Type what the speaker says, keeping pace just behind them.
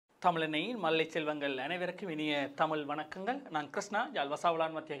தமிழனையின் மல்லை செல்வங்கள் அனைவருக்கும் இனிய தமிழ் வணக்கங்கள். நான் கிருஷ்ணா யாழ்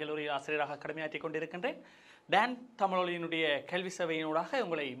வசாவலான் மத்திய கல்லூரி ஆசிரியராக கடமையாற்றிக் கொண்டிருக்கின்றேன். டான் தமிழொலியினுடைய கல்வி சபையினூடாக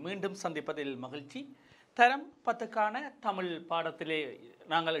உங்களை மீண்டும் சந்திப்பதில் மகிழ்ச்சி. தரம் 10க்கான தமிழ் பாடத்திலே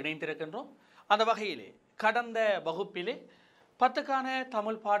நாங்கள் இணைந்திருக்கின்றோம். அந்த வகையிலே கடந்த வகுப்பிலே 10க்கான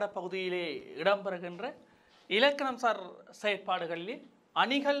தமிழ் பாட பகுதியிலே இடம்பெறுகின்ற இலக்கணம் சார் செயற்பாடுகளிலே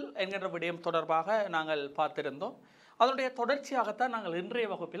அணிகள் என்கின்ற விடயம் தொடர்பாக நாங்கள் பார்த்திருந்தோம். அதனுடைய தொடர்ச்சியாகத்தான் நாங்கள் இன்றைய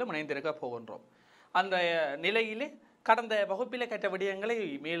வகுப்பிலும் இணைந்திருக்க போகின்றோம். அந்த நிலையிலே கடந்த வகுப்பிலே கற்ற விடயங்களை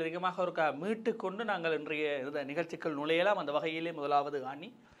மேலதிகமாக ஒரு மீட்டு கொண்டு நாங்கள் இன்றைய நிகழ்ச்சிகள் நுழையலாம். அந்த வகையிலே முதலாவது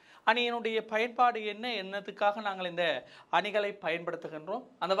அணியினுடைய பயன்பாடு என்னத்துக்காக நாங்கள் இந்த அணிகளை பயன்படுத்துகின்றோம்.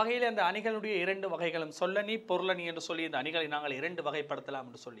 அந்த வகையில் அந்த அணிகளுடைய 2 வகைகளும் சொல்லணி பொருளணி என்று சொல்லி இந்த அணிகளை நாங்கள் 2 வகைப்படுத்தலாம்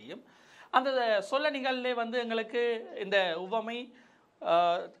என்று சொல்லியும் அந்த சொல்லணிகளிலே எங்களுக்கு இந்த உவமை,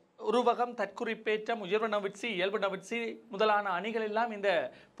 உருவகம், தற்குறிப்பேற்றம், உயர்வு நவிற்சி, இயல்பு நவிற்சி முதலான அணிகள் எல்லாம் இந்த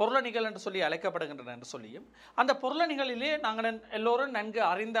பொருளணிகள் என்று சொல்லி அழைக்கப்படுகின்றன என்று சொல்லியும் அந்த பொருளணிகளிலே நாங்கள் எல்லோரும் நன்கு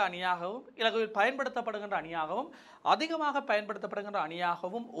அறிந்த அணியாகவும் இலகுவில் பயன்படுத்தப்படுகின்ற அணியாகவும் அதிகமாக பயன்படுத்தப்படுகின்ற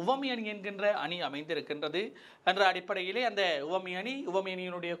அணியாகவும் உவமை அணி என்கின்ற அணி அமைந்திருக்கின்றது என்ற அடிப்படையிலே அந்த உவமை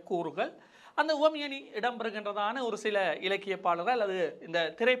அணியினுடைய கூறுகள், அந்த உவமை அணி இடம்பெறுகின்றதான ஒரு சில இலக்கிய பாடல்கள் அல்லது இந்த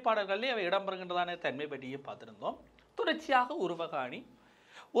திரைப்பாடல்களிலே அவை இடம்பெறுகின்றதான தன்மை பற்றியும் பார்த்திருந்தோம். தொடர்ச்சியாக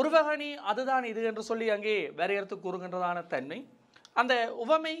உருவகணி அதுதான் இது என்று சொல்லி அங்கே வரையறுத்து கூறுகின்றதான தன்மை, அந்த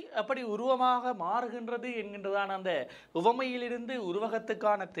உவமை எப்படி உருவமாக மாறுகின்றது என்கின்றதான அந்த உவமையிலிருந்து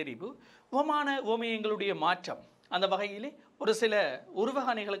உருவகத்துக்கான தெரிவு, உவமையங்களுடைய மாற்றம், அந்த வகையிலே ஒரு சில உருவக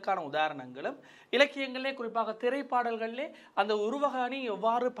அணிகளுக்கான உதாரணங்களும் இலக்கியங்களிலே குறிப்பாக திரைப்பாடல்களிலே அந்த உருவக அணி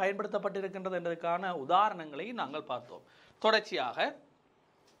எவ்வாறு பயன்படுத்தப்பட்டிருக்கின்றது என்பதற்கான உதாரணங்களை நாங்கள் பார்த்தோம். தொடர்ச்சியாக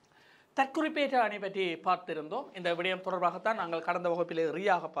தற்குறிப்பேற்ற அணி பற்றி பார்த்திருந்தோம். இந்த விடயம் தொடர்பாகத்தான் நாங்கள் கடந்த வகுப்பிலே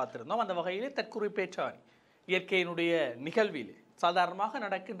ரீயாக பார்த்திருந்தோம். அந்த வகையிலே தற்குறிப்பேற்ற அணி இயற்கையினுடைய நிகழ்விலே, சாதாரணமாக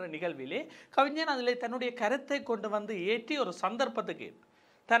நடக்கின்ற நிகழ்விலே கவிஞன் அதில் தன்னுடைய கருத்தை கொண்டு ஏற்றி ஒரு சந்தர்ப்பத்துக்கு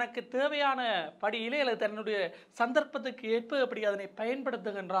தனக்கு தேவையான படியிலே அல்லது தன்னுடைய சந்தர்ப்பத்துக்கு ஏற்ப எப்படி அதனை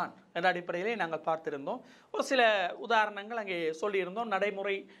பயன்படுத்துகின்றான் என்ற அடிப்படையிலே நாங்கள் பார்த்திருந்தோம். ஒரு சில உதாரணங்கள் அங்கே சொல்லியிருந்தோம்.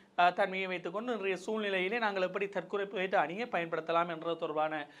 நடைமுறை தன்மையை வைத்துக்கொண்டு இன்றைய சூழ்நிலையிலே நாங்கள் எப்படி தற்குறிப்பேற்ற அணியை பயன்படுத்தலாம் என்ற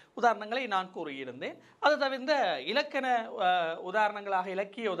தொடர்பான உதாரணங்களை நான் கூறியிருந்தேன். அது தவிர்ந்த இலக்கண உதாரணங்களாக,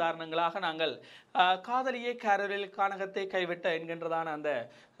 இலக்கிய உதாரணங்களாக நாங்கள் காதலியே கேரளில் கானகத்தை கைவிட்ட என்கின்றதான அந்த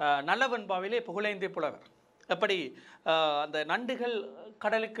நல்லவெண்பாவிலே புகழேந்திய புலவர் எப்படி அந்த நண்டுகள்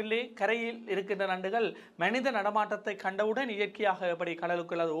கடலுக்குள்ளே கரையில் இருக்கின்ற நண்டுகள் மனித நடமாட்டத்தை கண்டவுடன் இயற்கையாக எப்படி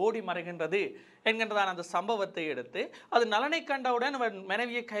கடலுக்குள் அது ஓடி மறைகின்றது என்கின்றதான அந்த சம்பவத்தை எடுத்து அது நலனை கண்டவுடன் அவன்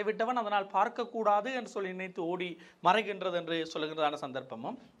மனைவியை கைவிட்டவன் அதனால் பார்க்கக்கூடாது என்று சொல்லி நினைத்து ஓடி மறைகின்றது என்று சொல்லுகின்றதான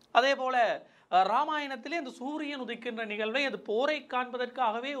சந்தர்ப்பமும், அதே போல ராமாயணத்திலே அந்த சூரியன் உதிக்கின்ற நிகழ்வை அது போரை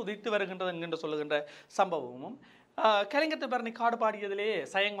காண்பதற்காகவே உதித்து வருகின்றது என்கின்ற சொல்லுகின்ற சம்பவமும், கலிங்கத்து பரணி காடு பாடியதிலே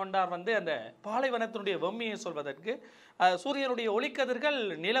சயங்கொண்டார் அந்த பாலைவனத்தினுடைய வெம்மையை சொல்வதற்கு சூரியனுடைய ஒளிக்கதிர்கள்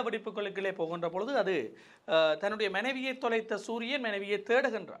நிலவெடிப்புகளுக்குள்ளே போகின்ற பொழுது அது தன்னுடைய மனைவியை தொலைத்த சூரியன் மனைவியை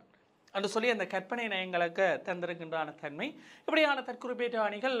தேடுகின்றான் என்று சொல்லி அந்த கற்பனை நயங்களுக்கு தந்திருக்கின்றான தன்மை, இப்படியான தற்குறிப்பேற்ற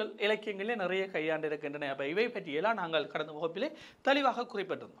அணிகள் இலக்கியங்களிலே நிறைய கையாண்டிருக்கின்றன. அப்போ இவை பற்றியெல்லாம் நாங்கள் கடந்த வகுப்பிலே தெளிவாக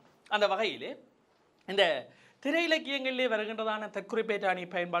குறிப்பிட்டிருந்தோம். அந்த வகையிலே இந்த திரை இலக்கியங்களிலே வருகின்றதான தற்குறிப்பேற்ற அணி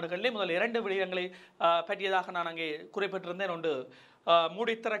பயன்பாடுகளிலே முதல் 2 விடயங்களை பற்றியதாக நான் அங்கே குறிப்பிட்டிருந்தேன். ஒன்று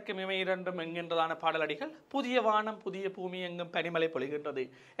மூடித்திறக்கும் இமை 2 என்கின்றதான பாடலடிகள், புதிய வானம் புதிய பூமி எங்கும் பனிமலை பொழிகின்றது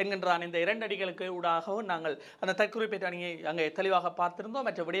என்கின்றதான இந்த 2 அடிகளுக்கு ஊடாகவும் நாங்கள் அந்த தற்குறிப்பேற்ற அணியை அங்கே தெளிவாக பார்த்திருந்தோம்.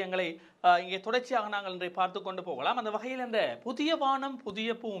 மற்ற விடயங்களை இங்கே தொடர்ச்சியாக நாங்கள் இன்றை பார்த்து கொண்டு போகலாம். அந்த வகையில் அந்த புதிய வானம்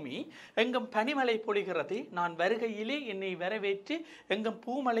புதிய பூமி எங்கும் பனிமலை பொழிகிறது, நான் வருகையிலே என்னை வரவேற்று எங்கும்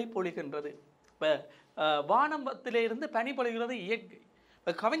பூமலை பொழிகின்றது. இப்போ வானத்திலே இருந்து பனி பொழிகிறது இயற்கை.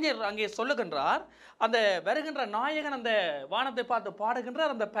 கவிஞர் அங்கே சொல்லுகின்றார், அந்த வருகின்ற நாயகன் அந்த வானத்தை பார்த்து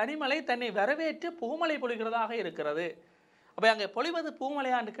பாடுகின்றார், அந்த பனிமலை தன்னை வரவேற்று பூமலை பொழிகிறதாக இருக்கிறது. அப்போ அங்கே பொழிவது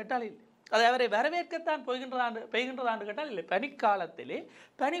பூமலையாண்டு கேட்டால் இல்லை, அதை அவரை வரவேற்கத்தான் பெய்கின்றதாண்டு கேட்டால் இல்லை. பனிக்காலத்திலே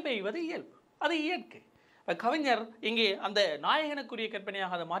பனி பெய்வது இயல்பு, அது இயற்கை. கவிஞர் இங்கே அந்த நாயகனுக்குரிய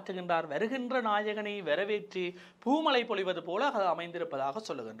கற்பனையாக அதை மாற்றுகின்றார். வருகின்ற நாயகனை வரவேற்று பூமலை பொழிவது போல அது அமைந்திருப்பதாக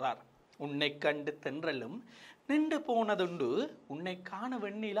சொல்லுகின்றார். உன்னை கண்டு தென்றலும் நின்று போனதுண்டு, உன்னை காண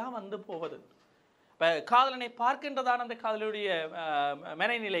வெண்ணிலா போவது. இப்போ காதலனை பார்க்கின்றதான அந்த காதலுடைய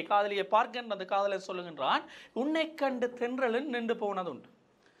மனைநிலை, காதலியை பார்க்கின்ற அந்த காதலை சொல்லுகின்றான், உன்னை கண்டு தென்றலும் நின்று போனதுண்டு.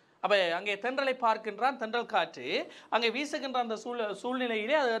 அப்போ அங்கே தென்றலை பார்க்கின்றான், தென்றல் காற்று அங்கே வீசுகின்ற அந்த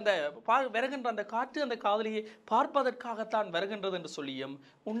சூழ்நிலையிலே அது அந்த வருகின்ற அந்த காற்று அந்த காதலியை பார்ப்பதற்காகத்தான் வருகின்றது என்று சொல்லியும்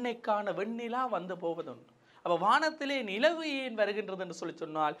உன்னை காண வெண்ணிலா போவதுண்டு. அப்போ வானத்திலே நிலவு ஏன் வருகின்றது என்று சொல்லி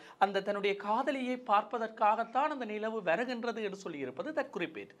சொன்னால் அந்த தன்னுடைய காதலியை பார்ப்பதற்காகத்தான் அந்த நிலவு வருகின்றது என்று சொல்லி இருப்பது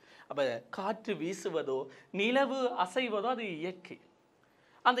தற்குறிப்பேற்று. அப்போ காற்று வீசுவதோ நிலவு அசைவதோ அது இயற்கை.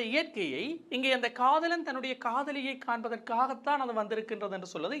 அந்த இயற்கையை இங்கே அந்த காதலன் தன்னுடைய காதலியை காண்பதற்காகத்தான் அது வந்திருக்கின்றது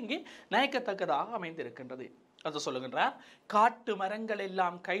என்று சொல்வது இங்கே நயக்கத்தக்கதாக அமைந்திருக்கின்றது. அது சொல்லுகின்றார், காட்டு மரங்கள்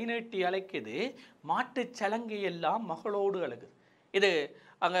எல்லாம் கை நீட்டி அழைக்குது, மாட்டுச் சலங்கை எல்லாம் மகளோடு அழுகுது. இது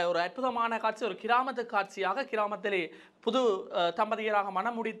அங்கே ஒரு அற்புதமான காட்சி, ஒரு கிராமத்து காட்சியாக. கிராமத்திலே புது தம்பதியராக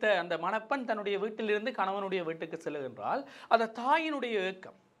மனம் முடித்த அந்த மணப்பெண் தன்னுடைய வீட்டிலிருந்து கணவனுடைய வீட்டுக்கு செல்லுகின்றால் அந்த தாயினுடைய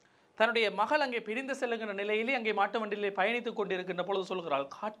ஏக்கம், தன்னுடைய மகள் அங்கே பிரிந்து செல்லுகின்ற நிலையிலே அங்கே மாட்டு வண்டியிலே பயணித்துக் கொண்டிருக்கின்ற பொழுது சொல்கிறாள்,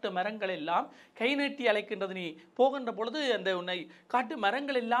 காட்டு மரங்கள் எல்லாம் கை நீட்டி அழைக்கின்றது, நீ போகின்ற பொழுது அந்த உன்னை காட்டு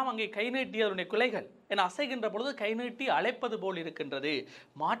மரங்கள் எல்லாம் அங்கே கை நீட்டி அதனுடைய குலைகள் என அசைகின்ற பொழுது கை நீட்டி அழைப்பது போல் இருக்கின்றது,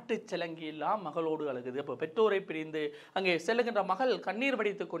 மாட்டு சலங்கி எல்லாம் மகளோடு அழுகுது. அப்போ பெற்றோரை பிரிந்து அங்கே செல்லுகின்ற மகள் கண்ணீர்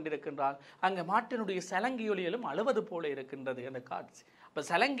வடித்துக் கொண்டிருக்கின்றாள், அங்கே மாட்டினுடைய சலங்கியொலியிலும் அழுவது போல இருக்கின்றது அந்த காட்சி. அப்போ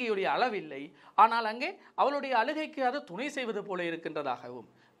சலங்கியுடைய அளவில்லை, ஆனால் அங்கே அவளுடைய அழுகைக்கு அது துணை செய்வது போல இருக்கின்றதாகவும்,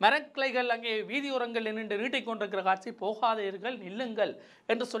 மரக்கிளைகள் அங்கே வீதியோரங்கள் நின்று நீட்டிக் கொண்டிருக்கிற காட்சி, போகாதீர்கள் நில்லுங்கள்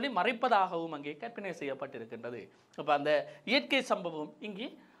என்று சொல்லி மறைப்பதாகவும் அங்கே கற்பனை செய்யப்பட்டிருக்கின்றது. அப்போ அந்த இயற்கை சம்பவம் இங்கே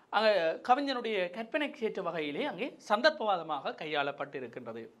அங்கே கவிஞனுடைய கற்பனைக்கு ஏற்ற வகையிலே அங்கே சந்தர்ப்பவாதமாக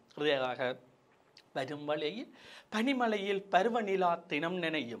கையாளப்பட்டிருக்கின்றது. இறுதியாக வரும் வழியில் பனிமலையில் பருவநிலா தினம்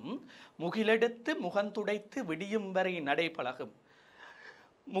நினையும், முகிலெடுத்து முகந்துடைத்து விடியும் வரை நடைபழகும்,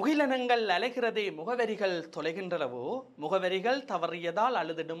 முகிலனங்கள் அலைகிறதே முகவரிகள் தொலைகின்றனவோ, முகவரிகள் தவறியதால்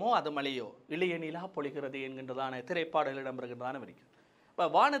அழுதிடுமோ அது மலையோ, இளைய நிலா பொழிகிறது என்கின்றதான திரைப்பாடல் இடம்பெறுகின்றதான வரிகள். இப்போ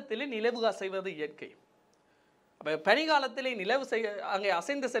வானத்திலே நிலவு அசைவது இயற்கை. அப்போ பனிகாலத்திலே நிலவு அங்கே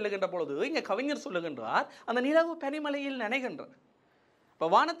அசைந்து செல்லுகின்ற பொழுது இங்கே கவிஞர் சொல்லுகின்றார், அந்த நிலவு பனிமலையில் நனைகின்றது. இப்போ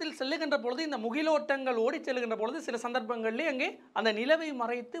வானத்தில் செல்லுகின்ற பொழுது இந்த முகிலோட்டங்கள் ஓடி செல்லுகின்ற பொழுது சில சந்தர்ப்பங்களிலே அங்கே அந்த நிலவை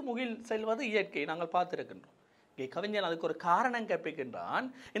மறைத்து முகில் செல்வது இயற்கை நாங்கள் பார்த்திருக்கின்றோம். இங்கே கவிஞன் அதுக்கு ஒரு காரணம் கற்பிக்கின்றான்.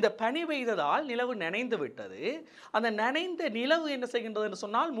 இந்த பனி பெய்ததால் நிலவு நனைந்து விட்டது, அந்த நனைந்த நிலவு என்ன செய்கின்றது என்று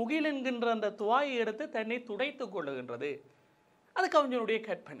சொன்னால் முகில் என்கின்ற அந்த துவாயை எடுத்து தன்னை துடைத்துக் கொள்ளுகின்றது. அது கவிஞனுடைய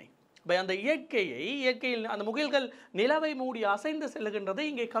கற்பனை. அந்த இயற்கையில் அந்த முகில்கள் நிலவை மூடி அசைந்து செல்லுகின்றது.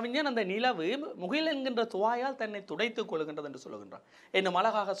 இங்கே கவிஞன் அந்த நிலவு முகில் என்கின்ற துவாயால் தன்னை துடைத்துக் கொள்கின்றது என்று சொல்லுகின்றார். இன்னும்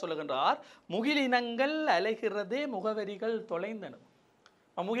அழகாக சொல்லுகின்றார், முகிலினங்கள் அலைகிறதே முகவரிகள் தொலைந்தன.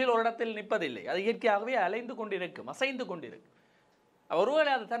 முகில் ஒரு இடத்தில் நிற்பதில்லை, அது இயற்கையாகவே அலைந்து கொண்டிருக்கும், அசைந்து கொண்டிருக்கும்.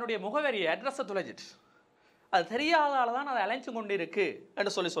 ஒருவேளை அது தன்னுடைய முகவரியை அட்ரஸை தொலைஞ்சிட்டு அது தெரியாதால தான் அது அலைஞ்சு கொண்டிருக்கு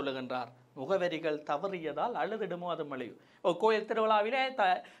என்று சொல்லுகின்றார். முகவரிகள் தவறியதால் அழுதிடுமோ அது மலையும். கோயில் திருவிழாவிலே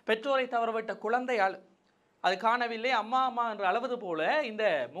பெற்றோரை தவறவிட்ட குழந்தை அது காணவில்லை, அம்மா அம்மா என்று அழுவது போல இந்த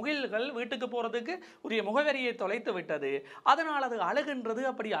முகில்கள் வீட்டுக்கு போகிறதுக்கு உரிய முகவரியை தொலைத்து விட்டது, அதனால் அது அழுகின்றது.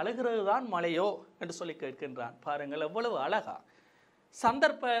 அப்படி அழுகிறது தான் மலையோ என்று சொல்லி கேட்கின்றான். பாருங்கள் எவ்வளவு அழகா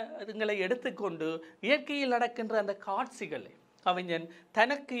சந்தர்ப்பங்களை எடுத்துக்கொண்டு இயற்கையில் நடக்கின்ற அந்த காட்சிகளை கவிஞன்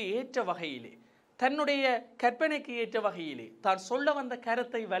தனக்கு ஏற்ற வகையிலே, தன்னுடைய கற்பனைக்கு ஏற்ற வகையிலே தான் சொல்ல வந்த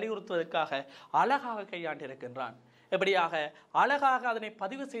கருத்தை வலியுறுத்துவதற்காக அழகாக கையாண்டிருக்கின்றான். எப்படியாக அழகாக அதனை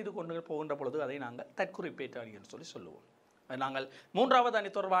பதிவு செய்து கொண்டு போகின்ற பொழுது அதை நாங்கள் தற்குறிப்பேற்ற அணி என்று சொல்லுவோம். நாங்கள் மூன்றாவது அணி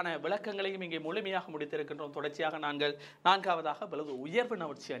தொடர்பான விளக்கங்களையும் இங்கே முழுமையாக முடித்திருக்கின்றோம். தொடர்ச்சியாக நாங்கள் நான்காவதாக பிறகு உயர்வு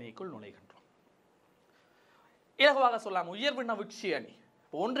நவிற்சி அணிக்குள் நுழைகின்றோம். இலகுவாக சொல்லலாம், உயர்வு நவிற்சி அணி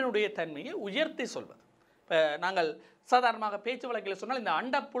ஒன்றினுடைய தன்மையை உயர்த்தி சொல்வது. இப்போ நாங்கள் சாதாரணமாக பேச்சு வழக்கில் சொன்னால் இந்த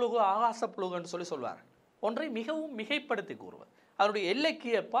அண்டப்புழுகு ஆகாச புழுகு என்று சொல்வார். ஒன்றை மிகவும் மிகைப்படுத்தி கூறுவது, அதனுடைய எல்லைக்கு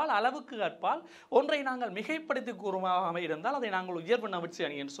அப்பால் அளவுக்கு அப்பால் ஒன்றை நாங்கள் மிகைப்படுத்தி கூறுமாக இருந்தால் அதை நாங்கள் உயர்வு நவிற்சி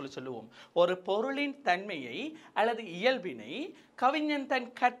அணி என்று சொல்லுவோம். ஒரு பொருளின் தன்மையை அல்லது இயல்பினை கவிஞன் தன்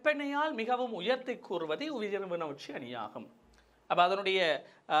கற்பனையால் மிகவும் உயர்த்தி கூறுவதே உயர்வு நவிற்சி அணியாகும். அப்போ அதனுடைய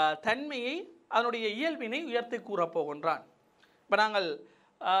தன்மையை, அதனுடைய இயல்பினை உயர்த்தி கூறப்போகின்றான். இப்போ நாங்கள்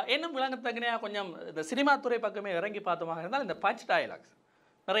இன்னும் விளங்கத்தக்கனையாக கொஞ்சம் இந்த சினிமா துறை பக்கமே இறங்கி பார்த்தோமாக இருந்தால் இந்த பஞ்ச் டயலாக்ஸ்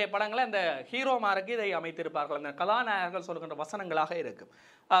நிறைய படங்களை இந்த ஹீரோமாருக்கு இதை அமைத்திருப்பார்கள். அந்த கதாநாயகர்கள் சொல்கின்ற வசனங்களாக இருக்கும்.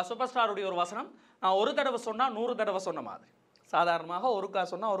 சூப்பர் ஸ்டாருடைய ஒரு வசனம் நான் ஒரு தடவை சொன்னால் 100 தடவை சொன்ன மாதிரி. சாதாரணமாக ஒருக்கா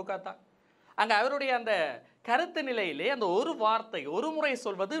சொன்னால் ஒருக்கா தான். அங்கே அவருடைய அந்த கருத்து நிலையிலே அந்த ஒரு வார்த்தை ஒரு முறை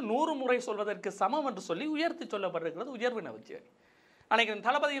சொல்வது 100 முறை சொல்வதற்கு சமம் என்று சொல்லி உயர்த்தி சொல்லப்பட்டிருக்கிறது உயர்வு நவிற்சி அணி. அன்றைக்கு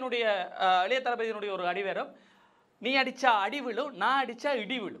தளபதியினுடைய இளைய தளபதியினுடைய ஒரு அடிவேரம், நீ அடித்தா அடி விழும், நான் அடித்தா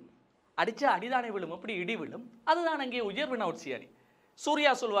இடி விழும், அடித்தா அடிதானே விழும், அப்படி இடி விழும். அதுதான் அங்கே உயர்வு நவிற்சி அணி.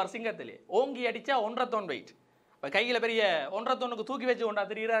 சூர்யா சொல்வார் சிங்கத்திலே, ஓங்கி அடித்தா 1.5 தொன் வெயிட், இப்போ கையில் பெரிய 1.5 தொன்னுக்கு தூக்கி வச்சு கொண்டா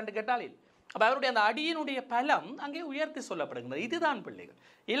தெரிகிறான்னு கேட்டாலில் அப்போ அவருடைய அந்த அடியினுடைய பலம் அங்கே உயர்த்தி சொல்லப்படுகிறது. இதுதான் பிள்ளைகள்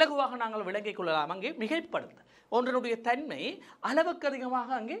இலகுவாக நாங்கள் விளங்கிக் கொள்ளலாம். அங்கே மிகைப்படுத்த ஒன்றினுடைய தன்மை அளவுக்கு அதிகமாக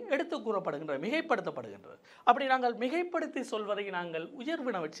அங்கே எடுத்து கூறப்படுகின்றது, மிகைப்படுத்தப்படுகின்றது. அப்படி நாங்கள் மிகைப்படுத்தி சொல்வதை நாங்கள் உயர்வு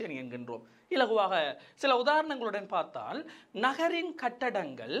நவிற்சி அணி என்கின்றோம். இலகுவாக சில உதாரணங்களுடன் பார்த்தால், நகரின்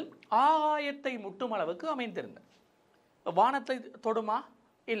கட்டடங்கள் ஆகாயத்தை முட்டும் அளவுக்கு அமைந்திருந்தன. வானத்தை தொடுமா?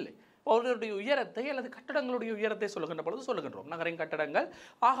 இல்லை. அவர்களுடைய உயரத்தை அல்லது கட்டடங்களுடைய உயரத்தை சொல்லுகின்ற பொழுது சொல்லுகின்றோம். நகரின் கட்டடங்கள்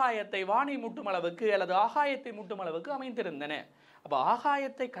ஆகாயத்தை வானை முட்டும் அளவுக்கு அல்லது ஆகாயத்தை முட்டும் அளவுக்கு அமைந்திருந்தன. அப்போ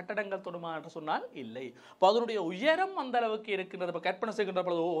ஆகாயத்தை கட்டடங்கள் தொடுமா என்று சொன்னால் இல்லை. அப்போ அதனுடைய உயரம் அந்த அளவுக்கு இருக்கின்றது. இப்போ கற்பனை செய்கின்ற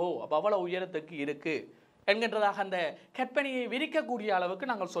பொழுது ஓஹோ அப்போ அவ்வளோ உயரத்துக்கு இருக்கு என்கின்றதாக அந்த கற்பனையை விரிக்கக்கூடிய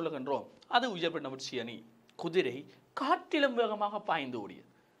அளவுக்கு நாங்கள் சொல்லுகின்றோம். அது உயர்வு நவிற்சி அணி. குதிரை காற்றிலும் வேகமாக பாய்ந்து ஓடியது,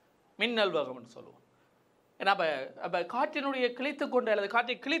 மின்னல் வேகம் என்று சொல்லுவோம். ஏன்னா அப்போ காற்றினுடைய கிழித்து கொண்டு அல்லது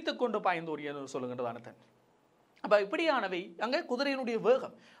காற்றை கிழித்து கொண்டு பாய்ந்து ஓடியது சொல்லுகின்றதான தன்மை. அப்போ இப்படியானவை அங்கே குதிரையினுடைய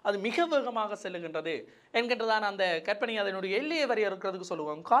வேகம் அது மிக வேகமாக செல்லுகின்றது என்கின்றதான அந்த கற்பனை அதனுடைய எல்லையை வரையறுக்கிறதுக்கு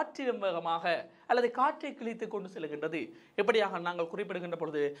சொல்லுவோம். காற்றிலும் வேகமாக அல்லது காற்றை கிழித்து கொண்டு செல்லுகின்றது. இப்படியாக நாங்கள் குறிப்பிடுகின்ற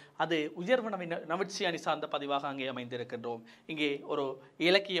பொழுது அது உயர்வு நவிற்சி அணி சார்ந்த பதிவாக அங்கே அமைந்திருக்கின்றோம். இங்கே ஒரு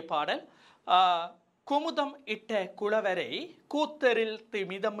இலக்கிய பாடல். குமுதம் இட்ட குளவரை கூத்தரில்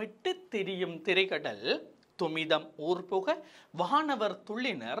திமிதமிட்டு திரியும் திரைக்கடல் துமிதம் ஊர்புக வானவர்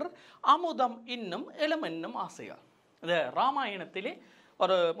துள்ளினர் அமுதம் இன்னும் எழுமென்னும் ஆசையால். இந்த ராமாயணத்திலே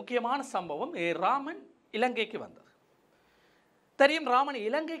ஒரு முக்கியமான சம்பவம். ராமன் இலங்கைக்கு வந்தது தெரியும். ராமன்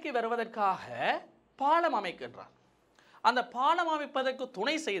இலங்கைக்கு வருவதற்காக பாலம் அமைக்கின்றார். அந்த பாலம் அமைப்பதற்கு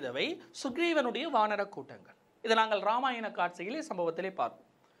துணை செய்தவை சுக்ரீவனுடைய வானர கூட்டங்கள். இதை நாங்கள் ராமாயண காட்சியிலே சம்பவத்திலே பார்ப்போம்.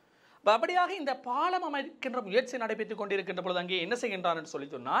 அப்படியாக இந்த பாலம் அமைக்கின்ற முயற்சி நடைபெற்றுக் கொண்டிருக்கின்ற பொழுது அங்கே என்ன செய்கின்றான் என்று சொல்லி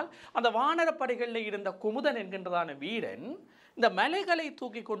சொன்னால், அந்த வானரப்படைகளில் இருந்த குமுதன் என்கின்றதான வீரன் இந்த மலைகளை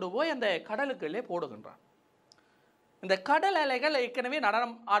தூக்கி கொண்டு போய் அந்த கடலுக்குள்ளே போடுகின்றான். இந்த கடல் அலைகள் ஏற்கனவே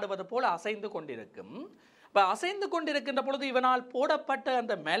நடனம் ஆடுவது போல அசைந்து கொண்டிருக்கும். இப்போ அசைந்து கொண்டிருக்கின்ற பொழுது இவனால் போடப்பட்ட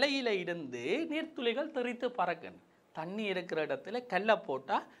அந்த மலையில இருந்து நீர்த்துளிகள் தெரித்து பறக்கும். தண்ணி இருக்கிற இடத்துல கல்லை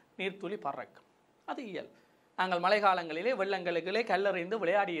போட்டால் நீர்த்துளி பறக்கும். அது இயல்பு. நாங்கள் மழை காலங்களிலே வெள்ளங்களுக்கிலே கல்லறிந்து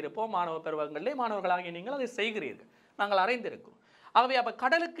விளையாடி இருப்போம். மாணவ பருவங்களிலே மாணவர்களாகிய நீங்கள் அதை செய்கிறீர்கள், நாங்கள் அறிந்திருக்கிறோம். ஆகவே அப்போ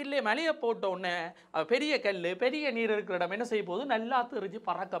கடலுக்குள்ளே மலையை போட்ட உடனே பெரிய கல் பெரிய நீர் இருக்கிற இடம் என்ன செய்ய போகுது, நல்லா தெரிஞ்சு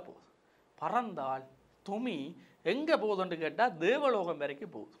பறக்க போகுது. பறந்தால் துமி எங்கே போகுதுன்னு கேட்டால் தேவலோகம்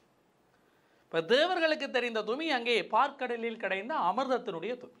வரைக்கும் போகுது. இப்போ தேவர்களுக்கு தெரிந்த துமி அங்கே பார்க்கடலில் கிடைந்த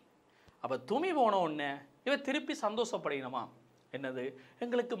அமிர்தத்தினுடைய துமி. அப்போ துமி போன உடனே இவன் திருப்பி சந்தோஷப்படணுமா, என்னது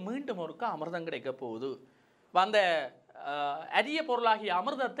எங்களுக்கு மீண்டும் ஒருக்கா அமிர்தம் கிடைக்க போகுது, அந்த அரிய பொருளாகிய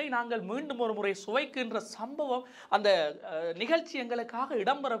அமிர்தத்தை நாங்கள் மீண்டும் ஒரு முறை சுவைக்கின்ற சம்பவம் அந்த நிகழ்ச்சி எங்களுக்காக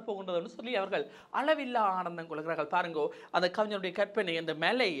இடம்பெறப் போகின்றதுன்னு சொல்லி அவர்கள் அளவில்லா ஆனந்தம் கொள்கிறார்கள். பாருங்கோ அந்த கவிஞனுடைய கற்பனை. அந்த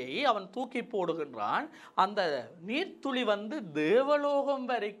மலையை அவன் தூக்கி போடுகின்றான். அந்த நீர்த்துளி வந்து தேவலோகம்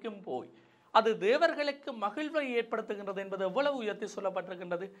வரைக்கும் போய் அது தேவர்களுக்கு மகிழ்வை ஏற்படுத்துகின்றது என்பது எவ்வளவு உயர்த்தி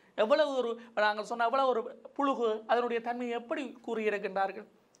சொல்லப்பட்டிருக்கின்றது. எவ்வளவு ஒரு நாங்கள் சொன்ன எவ்வளவு ஒரு புழுகு அதனுடைய தன்மையை எப்படி கூறியிருக்கின்றார்கள்.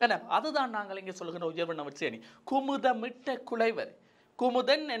 ஏன்னா அதுதான் நாங்கள் இங்கே சொல்லுகின்ற உயர்வு நவிற்சி அணி. குமுதமிட்ட குலைவர்,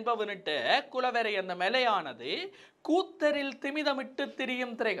 குமுதன் என்பவனிட்ட குலவரை அந்த மலையானது கூத்தரில் திமிதமிட்டு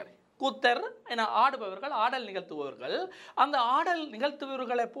திரியும் திரைகளை. கூத்தர் என ஆடுபவர்கள், ஆடல் நிகழ்த்துபவர்கள். அந்த ஆடல்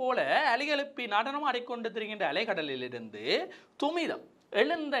நிகழ்த்துபவர்களைப் போல அலையெழுப்பி நடனம் ஆடிக்கொண்டு திரிகின்ற அலைக்கடலிலிருந்து துமிதம்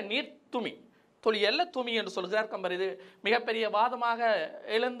எழுந்த நீர் துமி, துளி எல்ல துமி என்று சொல்கிறார் கம்பர். இது மிகப்பெரிய வாதமாக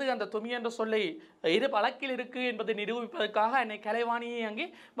எழுந்து அந்த துமி என்ற சொல்லை இரு வழக்கில் இருக்கு என்பதை நிரூபிப்பதற்காக என்னை கலைவாணியை அங்கே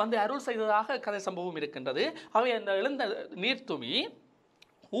வந்து அருள் செய்ததாக கதை சம்பவம் இருக்கின்றது. அவை அந்த எழுந்த நீர்த்துமி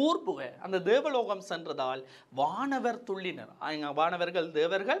ஊர்புக அந்த தேவலோகம் சென்றதால் வானவர் துள்ளினர். வானவர்கள்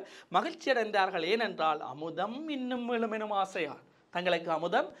தேவர்கள் மகிழ்ச்சி அடைந்தார்கள். ஏனென்றால் அமுதம் இன்னும் எழுமெனும் ஆசையால் தங்களுக்கு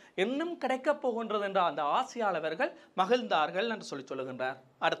அமுதம் இன்னும் கிடைக்கப் போகின்றது என்ற அந்த ஆசையாளர்கள் மகிழ்ந்தார்கள் என்று சொல்லுகின்றார்.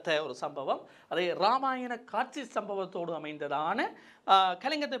 அடுத்த ஒரு சம்பவம் அதை ராமாயண காட்சி சம்பவத்தோடு அமைந்ததான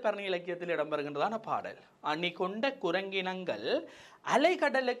கலிங்கத்து பரணி இலக்கியத்தில் இடம்பெறுகின்றதான பாடல். அணி கொண்ட குரங்கினங்கள்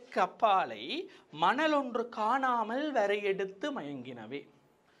அலைகடலுக்கு அப்பாலை மணல் ஒன்று காணாமல் வரையெடுத்து மயங்கினவே.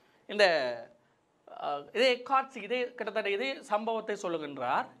 இந்த இதே காட்சி இதே கிட்டத்தட்ட இதே சம்பவத்தை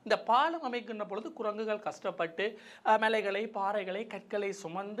சொல்லுகின்றார். இந்த பாலம் அமைக்கின்ற பொழுது குரங்குகள் கஷ்டப்பட்டு மலைகளை பாறைகளை கற்களை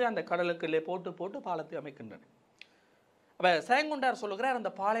சுமந்து அந்த கடலுக்குள்ளே போட்டு போட்டு பாலத்தை அமைக்கின்றன. அப்போ சேங்குண்டார் சொல்லுகிறார்,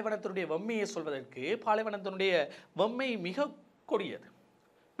 அந்த பாலைவனத்தினுடைய வம்மையை சொல்வதற்கு பாலைவனத்தினுடைய வம்மை மிக கொடியது,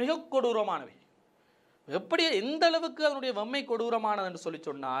 மிக கொடூரமானவை. எப்படி எந்த அளவுக்கு அதனுடைய வம்மை கொடூரமானது என்று சொல்லி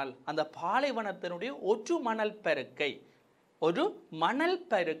சொன்னால், அந்த பாலைவனத்தினுடைய ஒரு மணல்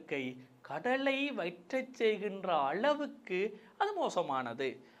பருக்கை கடலை வற்றச் செய்கின்ற அளவுக்கு அது மோசமானது,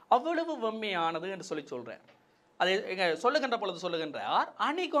 அவ்வளவு வெம்மையானது என்று சொல்கிறார். அதை சொல்லுகின்ற பொழுது சொல்லுகின்றார்,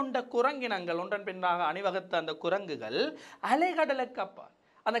 அணி கொண்ட குரங்கினங்கள் ஒன்றன் பின்னாக அணிவகுத்த அந்த குரங்குகள் அலைகடலுக்கு அப்பால்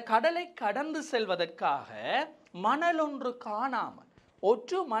அந்த கடலை கடந்து செல்வதற்காக மணல் ஒன்று காணாமல்,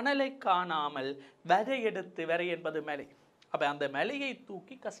 ஒற்று மணலை காணாமல் வரையெடுத்து, வரை என்பது மலை, அப்போ அந்த மலையை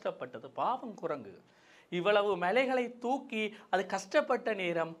தூக்கி கஷ்டப்பட்டது பாவம் குரங்குகள். இவ்வளவு மலைகளை தூக்கி அது கஷ்டப்பட்ட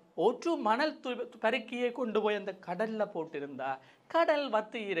நேரம் ஒற்று மணல் பருக்கியை கொண்டு போய் அந்த கடல்ல போட்டிருந்தா கடல்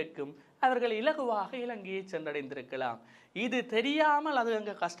வத்தி இருக்கும், அவர்கள் இலகுவாக இலங்கையை சென்றடைந்திருக்கலாம். இது தெரியாமல் அது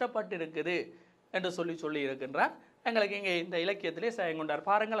அங்கே கஷ்டப்பட்டு இருக்குது என்று சொல்லி இருக்கின்றார். எங்களுக்கு இங்கே இந்த இலக்கியத்திலே செயங்கொண்டார்.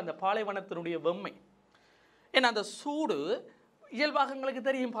 பாருங்கள் அந்த பாலைவனத்தினுடைய வெம்மை. ஏன்னா அந்த சூடு இயல்பாக எங்களுக்கு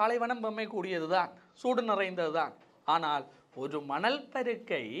தெரியும், பாலைவனம் வெம்மை கூடியது தான், சூடு நிறைந்தது தான். ஆனால் ஒரு மணல்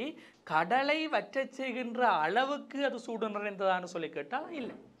பெருக்கை கடலை வற்றச் செய்கின்ற அளவுக்கு அது சூடு நிறைந்ததான்னு சொல்லி கேட்டால்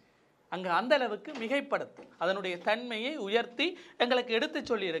இல்லை. அங்கே அந்த அளவுக்கு மிகைப்படுத்து அதனுடைய தன்மையை உயர்த்தி எங்களுக்கு எடுத்து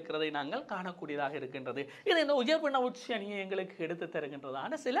சொல்லி இருக்கிறதை நாங்கள் காணக்கூடியதாக இருக்கின்றது. இது இந்த உயர்வு உச்சி அணியை எங்களுக்கு எடுத்து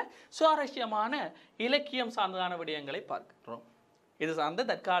தருகின்றதான சில சுவாரஸ்யமான இலக்கியம் சார்ந்ததான விடயங்களை பார்க்கின்றோம். இது சார்ந்த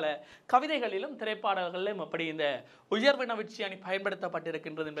தற்கால கவிதைகளிலும் திரைப்பாடல்களிலும் எப்படி இந்த உயர்வு நவிழ்ச்சி அணி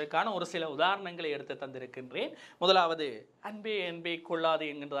பயன்படுத்தப்பட்டிருக்கின்றது என்பதற்கான ஒரு சில உதாரணங்களை எடுத்து தந்திருக்கின்றேன். முதலாவது அன்பே அன்பே கொள்ளாது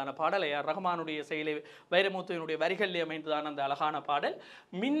என்கின்றதான பாடல் ரஹ்மானுடைய செயலை வைரமுத்துவினுடைய வரிகளில் அமைந்ததான அந்த அழகான பாடல்.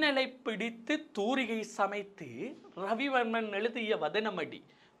 மின்னலை பிடித்து தூரிகை சமைத்து ரவிவர்மன் எழுதிய வதனமடி,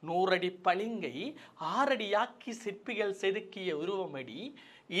 100 அடி பளிங்கை 6 அடியாக்கி சிற்பிகள் செதுக்கிய உருவமடி,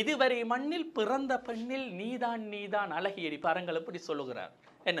 இதுவரை மண்ணில் பிறந்த பெண்ணில் நீதான் நீதான் அழகியடி. பாருங்கள் எப்படி சொல்லுகிறார்.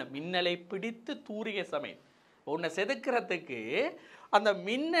 என்ன, மின்னலை பிடித்து தூரிகை சமை, உன்னை செதுக்கிறதுக்கு அந்த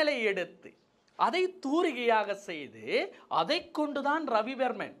மின்னலை எடுத்து அதை தூரிகையாக செய்து அதை கொண்டுதான்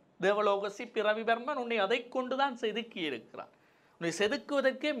ரவிவர்மன், தேவலோக சிப்பி ரவிவர்மன் உன்னை அதை கொண்டுதான் செதுக்கி இருக்கிறார். உன்னை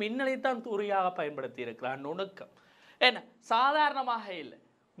செதுக்குவதற்கே மின்னலைத்தான் தூரிகையாக பயன்படுத்தி இருக்கிறான். நுணுக்கம் என்ன, சாதாரணமாக இல்லை.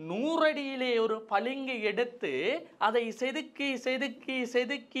 100 அடியிலே ஒரு பளிங்கை எடுத்து அதை செதுக்கி செதுக்கி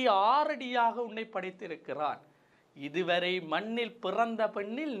செதுக்கி 6 அடியாக உன்னை படைத்திருக்கிறான். இதுவரை மண்ணில் பிறந்த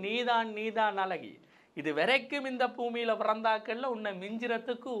பெண்ணில் நீதான் நீதான் அழகி. இது வரைக்கும் இந்த பூமியில பிறந்தாக்கள்ல உன்னை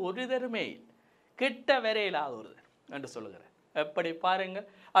மிஞ்சிறதுக்கு ஒரு தருமே கிட்ட வரையிலாத ஒரு என்று சொல்லுகிறார். எப்படி பாருங்க,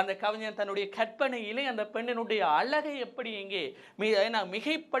 அந்த கவிஞன் தன்னுடைய கற்பனையிலே அந்த பெண்ணினுடைய அழகை எப்படி இங்கே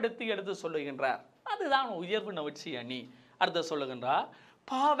மிகைப்படுத்தி எடுத்து சொல்லுகின்றார். அதுதான் உயர்வு நவிழ்ச்சி அணி. அடுத்து சொல்லுகின்றார்,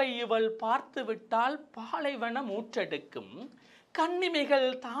 பாவை இவள் பார்த்து விட்டால் பாலைவனம் ஊற்றெடுக்கும், கண்ணிமைகள்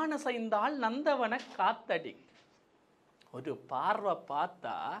தானசைந்தால் நந்தவன காத்தடி. ஒரு பார்வை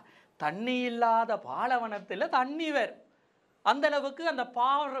பார்த்தா தண்ணி இல்லாத பாலைவனத்தில் தண்ணி வரும். அந்த அளவுக்கு அந்த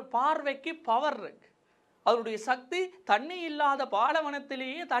பார்வைக்கு பவர் இருக்கு. அவருடைய சக்தி தண்ணி இல்லாத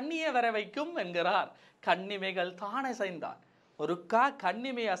பாலைவனத்திலேயே தண்ணியை வர வைக்கும் என்கிறார். கண்ணிமைகள் தானசைந்தால், ஒருக்கா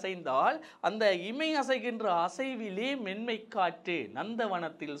கண்ணிமை அசைந்தால் அந்த இமை அசைகின்ற அசைவிலே மென்மை காற்று,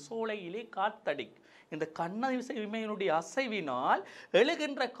 நந்தவனத்தில் சோலையிலே காத்தடி. இந்த இமையினுடைய அசைவினால்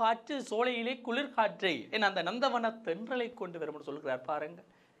எழுகின்ற காற்று சோலையிலே குளிர் காற்றை அந்த நந்தவன தென்றலை கொண்டு வரும் சொல்கிறார். பாருங்கள்,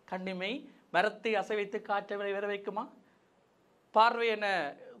 கண்ணிமை மரத்தை அசைவைத்து காற்றை வர வைக்குமா? பார்வை என்ன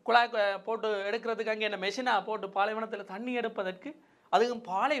குழாய் போட்டு எடுக்கிறதுக்கு அங்கே என்ன மெஷினா போட்டு பாலைவனத்தில் தண்ணி எடுப்பதற்கு, அதுவும்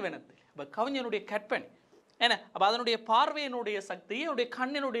பாலைவனத்தில். இப்போ கவிஞனுடைய கற்பனை என்ன, அப்போ அதனுடைய பார்வையினுடைய சக்தியை, அவருடைய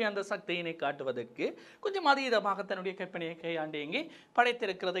கண்ணினுடைய அந்த சக்தியினை காட்டுவதற்கு கொஞ்சம் அதீதமாக தன்னுடைய கற்பனையை கையாண்டு இங்கே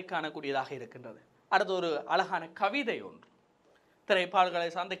படைத்திருக்கிறதை காணக்கூடியதாக இருக்கின்றது. அடுத்து ஒரு அழகான கவிதை ஒன்று, திரைப்பாடல்களை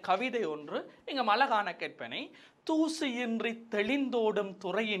சார்ந்த கவிதை ஒன்று. இங்கே அழகான கற்பனை. தூசியின்றி தெளிந்தோடும்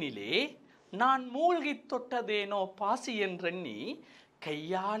துறையினிலே நான் மூழ்கி தொட்டதேனோ பாசி என்றெண்ணி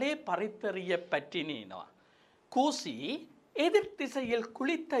கையாலே பறித்தறிய பற்றினேனோ, கூசி எதிர் திசையில்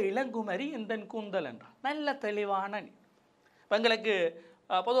குளித்த இளங்குமரி எந்தன் கூந்தல் என்றார். நல்ல தெளிவான நீர். எங்களுக்கு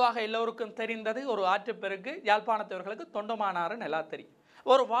பொதுவாக எல்லோருக்கும் தெரிந்தது ஒரு ஆற்றுப்பெருக்கு, யாழ்ப்பாணத்தவர்களுக்கு தொண்டமானாறு நல்லா தெரியும்.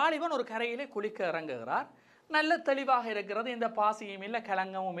 ஒரு வாலிபன் ஒரு கரையிலே குளிக்க இறங்குகிறார். நல்ல தெளிவாக இருக்கிறது, இந்த பாசியும் இல்லை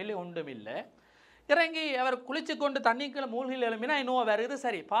கிழங்கமும் இல்லை ஒன்றும் இல்லை. இறங்கி அவர் குளிச்சு கொண்டு தண்ணிக்குள்ள மூழ்கில் எழுப்பினா இன்னும் வருது,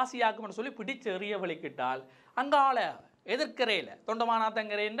 சரி பாசியாக்கும்னு சொல்லி பிடிச்சு எறிய வலிக்கிட்டால் அங்கால எதிர்க்கரையில்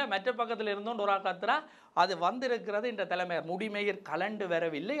தொண்டமானாத்தங்கரைன்ற மற்ற பக்கத்தில் இருந்தோண்டு ஒரு கத்துறா, அது வந்திருக்கிறது என்ற தலைமையர் முடிமையர் கலண்டு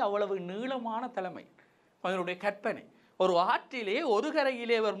வரவில்லை, அவ்வளவு நீளமான தலைமை. அவருடைய கற்பனை. ஒரு ஆற்றிலே ஒரு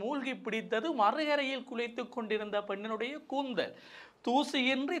கரையிலே அவர் மூழ்கி பிடித்தது மறுகரையில் குளித்து கொண்டிருந்த பெண்ணினுடைய கூந்தல்.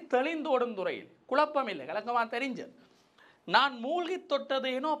 தூசியின்றி தெளிந்தோடும் துறையில், குழப்பம் இல்லை, கலக்கமாக தெரிஞ்சது. நான் மூழ்கி தொட்டது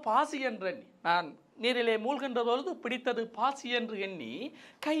ஏனோ பாசி என்று எண்ணி, நான் நீரிலே மூழ்கின்ற பொழுது பிடித்தது பாசி என்று எண்ணி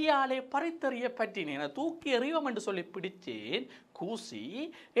கையாலே பறித்தறிய பற்றினேன், தூக்கி எறிவோம் என்று சொல்லி பிடித்தேன். கூசி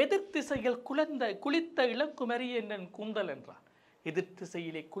எதிர்த்திசையில் குளித்த இளங்குமரி என் கூந்தல் என்றார்.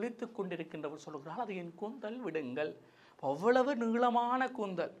 எதிர்த்திசையிலே குளித்து கொண்டிருக்கின்றவர் சொல்கிறார், அது என் கூந்தல் விடுங்கள். அவ்வளவு நீளமான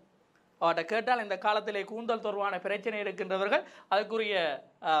கூந்தல். அவர்கிட்ட கேட்டால் இந்த காலத்திலே கூந்தல் தொடர்பான பிரச்சனை இருக்கின்றவர்கள் அதுக்குரிய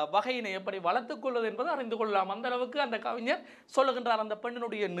வகையினை எப்படி வளர்த்துக் கொள்வது என்பதை அறிந்து கொள்ளலாம். அந்த அளவுக்கு அந்த கவிஞர் சொல்லுகின்றார், அந்த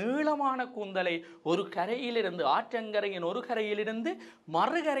பெண்ணினுடைய நீளமான கூந்தலை ஒரு கரையிலிருந்து, ஆற்றங்கரையின் ஒரு கரையிலிருந்து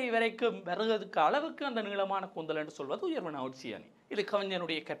மறுகரை வரைக்கும் வருவதற்கு அளவுக்கு அந்த நீளமான கூந்தல் என்று சொல்வது உயர்வு நவிழ்ச்சி அணி. இது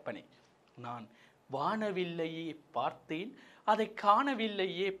கவிஞனுடைய கற்பனை. நான் வானவில்லையே பார்த்தேன், அதை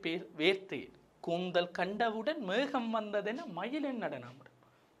காணவில்லையே வேர்த்தேன், கூந்தல் கண்டவுடன் மேகம் வந்ததென மயிலின் நடனம்.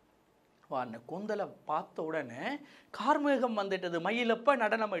 கூந்தலை பார்த்த உடனே கார்மேகம் வந்துட்டது, மயிலப்ப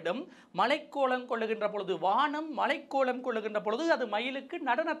நடனமிடும். மலைக்கோலம் கொள்ளுகின்ற பொழுது, வானம் மலைக்கோலம் கொள்ளுகின்ற பொழுது அது மயிலுக்கு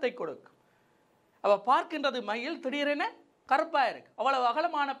நடனத்தை கொடுக்கும். அவ பார்க்கின்றது மயில், திடீரென கருப்பாக இருக்கு. அவ்வளவு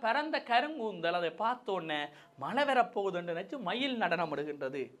அகலமான பரந்த கருங்கூந்தல், அதை பார்த்தோன்னே மழை வரப்போகுதுன்னு நினைச்சு மயில் நடனம்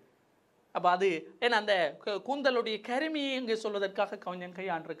எடுகின்றது. அப்போ அது ஏன்னா அந்த கூந்தலுடைய கருமியை இங்கே சொல்வதற்காக கவிஞன்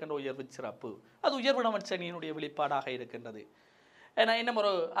கையாண்டிருக்கின்ற உயர்வு சிறப்பு. அது உயர்வுணவன் சனியினுடைய வெளிப்பாடாக இருக்கின்றது. ஏன்னா இன்னும்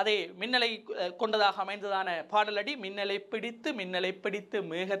ஒரு அதே மின்னலை கொண்டதாக அமைந்ததான பாடலடி, மின்னலை பிடித்து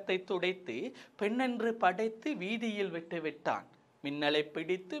மேகத்தை துடைத்து பெண்ணென்று படைத்து வீதியில் விட்டு விட்டான். மின்னலை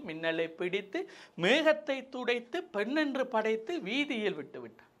பிடித்து மேகத்தை துடைத்து பெண்ணென்று படைத்து வீதியில் விட்டு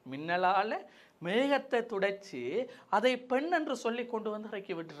விட்டான். மின்னலால் மேகத்தை துடைச்சி அதை பெண் என்று சொல்லி கொண்டு வந்து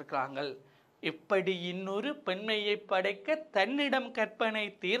இறக்கி விட்டிருக்கிறாங்க. இப்படி இன்னொரு பெண்மையை படைக்க தன்னிடம் கற்பனை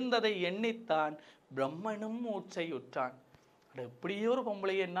தீர்ந்ததை எண்ணித்தான் பிரம்மனும் மூச்சையுற்றான். எப்படியோ ஒரு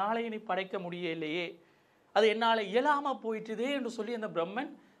பொம்பளையை என்னால் இனி படைக்க முடியலையே, அது என்னால் இயலாமல் போயிட்டுதே என்று சொல்லி அந்த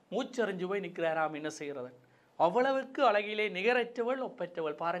பிரம்மன் மூச்சறிஞ்சு போய் நிற்கிறாராம். என்ன செய்கிறவன் அவ்வளவுக்கு அழகிலே நிகரற்றவள்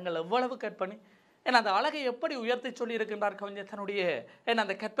ஒப்பற்றவள். பாருங்கள் எவ்வளவு கற்பனை. ஏன்னா அந்த அழகை எப்படி உயர்த்தி சொல்லி இருக்கின்றார் கவிஞர் தன்னுடைய ஏன்னா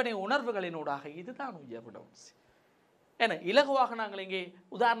அந்த கற்பனை உணர்வுகளினூடாக. இதுதான் உயர்விடம். ஏன்னா இலகுவாக நாங்கள் இங்கே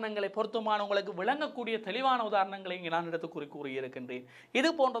உதாரணங்களை பொருத்தமான உங்களுக்கு விளங்கக்கூடிய தெளிவான உதாரணங்களை இங்கே நான் எடுத்து கூறியிருக்கின்றேன். இது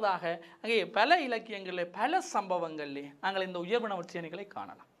போன்றதாக அங்கே பல இலக்கியங்களில் பல சம்பவங்களிலே நாங்கள் இந்த உயர்வினவற்சியணிகளை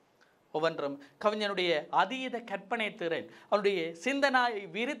காணலாம். ஒவ்வொன்றும் கவிஞனுடைய அதீத கற்பனை திறன், அவருடைய சிந்தனாயை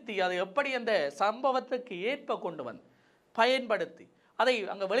விருத்தி, அதை எப்படி அந்த சம்பவத்துக்கு ஏற்ப கொண்டு வந்து பயன்படுத்தி அதை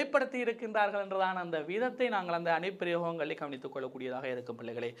அங்கே வெளிப்படுத்தி இருக்கின்றார்கள் என்றதான அந்த விதத்தை நாங்கள் அந்த அணிப்பிரயோகங்களை கவனித்துக் கொள்ளக்கூடியதாக இருக்கும்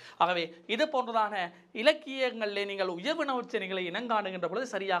பிள்ளைகளே. ஆகவே இது போன்றதான இலக்கியங்களிலே நீங்கள் உயர்வினவற்சனைகளை இனங்காணுகின்ற பொழுது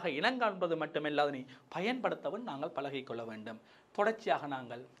சரியாக இனங்காண்பது மட்டுமல்ல, அதனை பயன்படுத்தவும் நாங்கள் பழகிக்கொள்ள வேண்டும். தொடர்ச்சியாக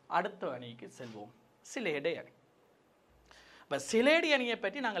நாங்கள் அடுத்த அணிக்கு செல்வோம், சிலேடை அணி. இப்போ சிலேடி அணியை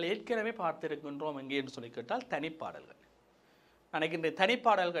பற்றி நாங்கள் ஏற்கனவே பார்த்திருக்கின்றோம். எங்கே என்று சொல்லி கேட்டால் தனிப்பாடல்கள். நினைக்கின்ற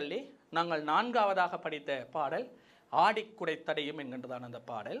தனிப்பாடல்களிலே நாங்கள் 4ஆவதாக படித்த பாடல் ஆடிக்குடை தடையும் என்கின்றதான அந்த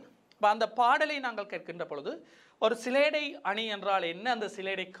பாடல். இப்போ அந்த பாடலை நாங்கள் கேட்கின்ற பொழுது ஒரு சிலேடை அணி என்றால் என்ன, அந்த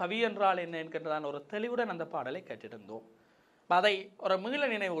சிலேடை கவி என்றால் என்ன என்கின்றதான ஒரு தெளிவுடன் அந்த பாடலை கேட்டிருந்தோம். அதை ஒரு மீள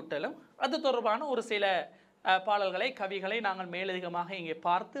நினைவூட்டலும் அது தொடர்பான ஒரு சில பாடல்களை கவிகளை நாங்கள் மேலதிகமாக இங்கே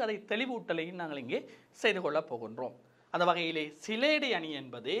பார்த்து அதை தெளிவூட்டலையும் நாங்கள் இங்கே செய்து கொள்ளப் போகின்றோம். அந்த வகையிலே சிலேடை அணி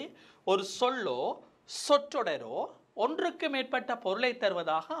என்பது ஒரு சொல்லோ சொற்றொடரோ ஒன்றுக்கு மேற்பட்ட பொருளை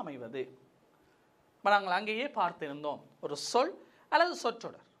தருவதாக அமைவது. நாங்கள் அங்கேயே பார்த்திருந்தோம், ஒரு சொல் அல்லது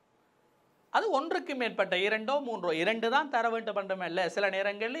சொற்றொடர் அது ஒன்றுக்கு மேற்பட்ட 2ஓ 3ஓ 2 தான் தர வேண்டும் என்றுமல்ல, சில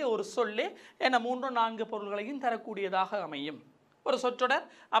நேரங்களில் ஒரு சொல்லே என்ன 3 4 பொருள்களையும் தரக்கூடியதாக அமையும். ஒரு சொற்றொடர்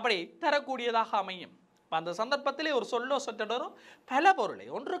அப்படி தரக்கூடியதாக அமையும். அந்த சந்தர்ப்பத்திலே ஒரு சொல்லோ சொற்றொடரோ பல பொருளை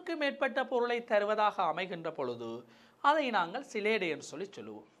ஒன்றுக்கு மேற்பட்ட பொருளை தருவதாக அமைகின்ற பொழுது அதை நாங்கள் சிலேடை என்று சொல்லி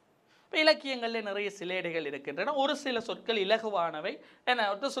சொல்லுவோம். இப்போ இலக்கியங்களில் நிறைய சிலேடைகள் இருக்கின்றன. ஒரு சில சொற்கள் இலகுவானவை என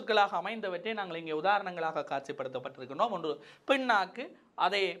ஒற்ற சொற்களாக அமைந்தவற்றை நாங்கள் இங்கே உதாரணங்களாக காட்சிப்படுத்தப்பட்டிருக்கின்றோம். ஒன்று பின்னாக்கு,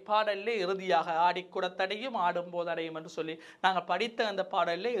 அதே பாடலிலே இறுதியாக ஆடிக்குடத்தடையும் ஆடும்போதடையும் என்று சொல்லி நாங்கள் படித்த அந்த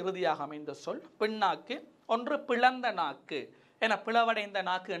பாடலிலே இறுதியாக அமைந்த சொல் பின்னாக்கு. ஒன்று பிளந்த நாக்கு என பிளவடைந்த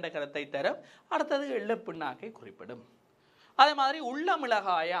நாக்கு என்ற கருத்தை தரும். அடுத்தது எள்ளு பின்னாக்கை குறிப்பிடும். அதே மாதிரி உள்ள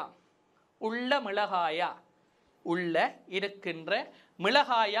மிளகாயா, உள்ள மிளகாயா, உள்ள இருக்கின்ற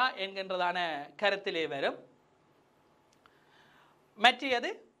மிளகாயா என்கின்றதான கருத்திலே வரும். மற்றது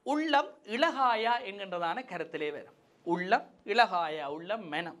உள்ளம் இளகாயா என்கின்றதான கருத்திலே வரும். உள்ளம் இளகாயா, உள்ளம்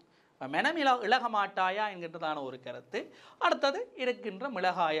மெனம், மெனம் இளக மாட்டாயா என்கின்றதான ஒரு கருத்து. அடுத்தது இருக்கின்ற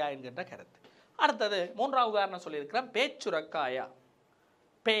மிளகாயா என்கின்ற கருத்து. அடுத்தது 3ஆவது உதாரணம் சொல்லியிருக்கிறேன், பேச்சுரைக்காயா,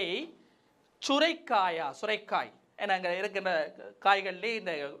 பேய் சுரைக்காயா, சுரைக்காய் ஏன்னா அங்கே இருக்கின்ற காய்கள்லே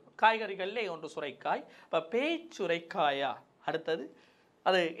இந்த காய்கறிகள்லே ஒன்று சுரைக்காய். இப்போ பேச்சுரைக்காயா. அடுத்தது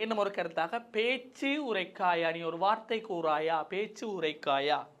அது இன்னும் ஒரு கருத்தாக பேச்சு உரைக்காயா, நீ ஒரு வார்த்தை கூறாயா, பேச்சு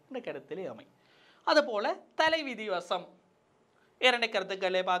உரைக்காயா என்ற கருத்திலே அமை. அதுபோல தலைவி திவசம் 2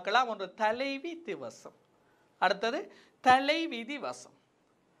 கருத்துக்களே பார்க்கலாம். ஒன்று தலைவி திவசம், அடுத்தது தலை விதிவசம்.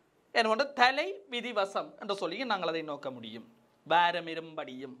 ஒன்று தலை விதிவசம் என்று சொல்லி நாங்கள் அதை நோக்க முடியும். பாரம்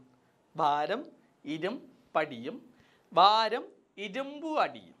இரும்படியும், பாரம் இரும் படியும், வாரம் இரும்பு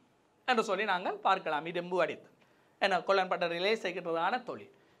அடியும் என்று சொல்லி நாங்கள் பார்க்கலாம். இரும்பு அடித்தல் என்ன கொல்லன்பட்ட நிலை செய்கின்றதான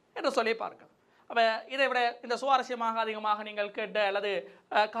தொழில் என்று சொல்லி பார்க்கலாம். அப்போ இதை விட இந்த சுவாரஸ்யமாக அதிகமாக நீங்கள் கேட்ட அல்லது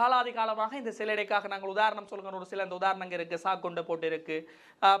காலாதி காலமாக இந்த சிலைடைக்காக நாங்கள் உதாரணம் சொல்கிற ஒரு சில இந்த உதாரணங்கள் இருக்குது. சாக்கொண்டு போட்டு இருக்குது,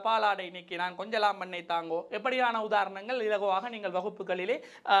 பாலாடை நீக்கி நான் கொஞ்சலாம் மண்ணை தாங்கோ, எப்படியான உதாரணங்கள் இலகுவாக நீங்கள் வகுப்புகளிலே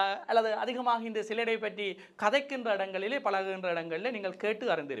அல்லது அதிகமாக இந்த சிலைடை பற்றி கதைக்கின்ற இடங்களிலே பழகுகின்ற இடங்களிலே நீங்கள்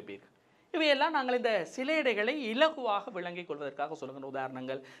கேட்டு அறிந்திருப்பீர்கள். இவையெல்லாம் நாங்கள் இந்த சிலேடைகளை இலகுவாக விளங்கிக் கொள்வதற்காக சொல்கின்ற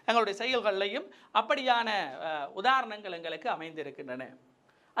உதாரணங்கள். எங்களுடைய செயல்களையும் அப்படியான உதாரணங்கள் எங்களுக்கு அமைந்திருக்கின்றன.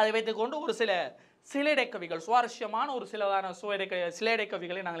 அதை வைத்துக்கொண்டு ஒரு சில சிலேடை கவிகள், சுவாரஸ்யமான ஒரு சிலதான சிலேடை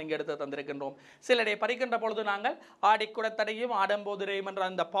கவிகளை நாங்கள் இங்கே எடுத்து தந்திருக்கின்றோம். சிலேடை படிக்கின்ற பொழுது நாங்கள் ஆடிக்குடத்தடையும் ஆடம்போதிரையும் என்ற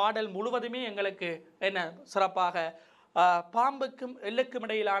அந்த பாடல் முழுவதுமே எங்களுக்கு என்ன சிறப்பாக பாம்புக்கும் எள்ளுக்கும்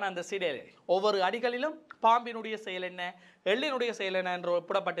இடையிலான அந்த சிடலை ஒவ்வொரு அடிகளிலும் பாம்பினுடைய செயல் என்ன, எள்ளினுடைய செயல் என்ன என்று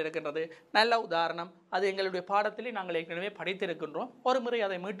ஒப்பிடப்பட்டிருக்கின்றது. நல்ல உதாரணம். அது எங்களுடைய பாடத்திலே நாங்கள் ஏற்கனவே படித்திருக்கின்றோம். ஒரு முறை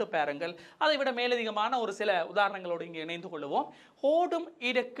அதை மீட்டு பாருங்கள். அதை விட மேலதிகமான ஒரு சில உதாரணங்களோடு இங்கே இணைந்து கொள்வோம். ஓடும்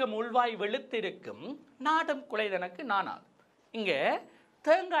இருக்கும் உள்வாய் வெளுத்திருக்கும் நாடும் குலைதனக்கு நானால். இங்கே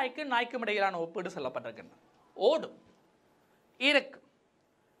தேங்காய்க்கு நாய்க்கும் இடையிலான ஒப்பீடு சொல்லப்பட்டிருக்கின்றது. ஓடும் இருக்கும்,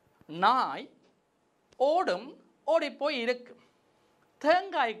 நாய் ஓடும் ஓடிப்போய் இருக்கும்.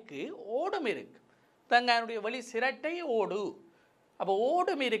 தேங்காய்க்கு ஓடும் இருக்கு, தேங்காயினுடைய வெளி சிரட்டை ஓடு. அப்போ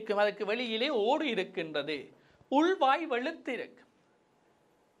ஓடும் இருக்கும், அதுக்கு வெளியிலே ஓடு இருக்கின்றது. உள்வாய் வெளுத்திருக்கு.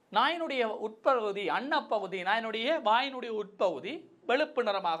 நாயினுடைய உட்பகுதி அன்னப்பகுதி, நாயினுடைய வாயினுடைய உட்பகுதி வெளுப்பு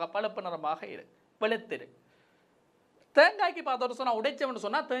நிறமாக பழுப்பு நிறமாக இருக்கு, வெளுத்திருக்கு. தேங்காய்க்கு பார்த்தோன்னு சொன்னால் உடைச்சவன்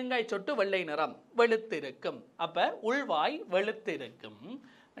சொன்னால் தேங்காய் சொட்டு வெள்ளை நிறம் வெளுத்திருக்கும். அப்போ உள்வாய் வெளுத்திருக்கும்.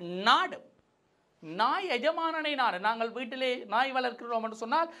 நாடு, நாய் எஜமானனை நாடு. நாங்கள் வீட்டிலே நாய் வளர்க்கிறோம் என்று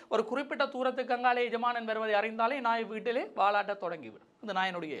சொன்னால் ஒரு குறிப்பிட்ட தூரத்துக்கு அங்காலே எஜமானன் வருவதை அறிந்தாலே நாய் வீட்டிலே வாலாட்ட தொடங்கிவிடும். அந்த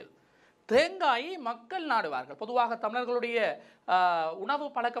நாயினுடைய இயல். தேங்காயை மக்கள் நாடுவார்கள். பொதுவாக தமிழர்களுடைய உணவு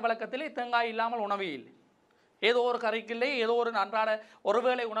பழக்க வழக்கத்திலே தேங்காய் இல்லாமல் உணவே இல்லை. ஏதோ ஒரு கறிக்கில்லை, ஏதோ ஒரு அன்றாட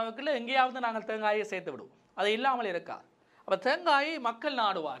ஒருவேளை உணவுக்குள்ளே எங்கேயாவது நாங்கள் தேங்காயை சேர்த்து விடுவோம். அது இல்லாமல் இருக்காது. அப்போ தேங்காயை மக்கள்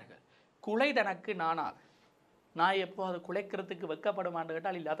நாடுவார்கள். குலை தனக்கு நானால். நாய் எப்போ அது குலைக்கிறதுக்கு வெக்கப்படுமான்னு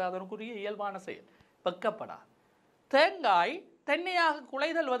கேட்டால் இல்லை, அது அதனுக்குரிய இயல்பான செயல், வெக்கப்படாது. தேங்காய் தென்னையாக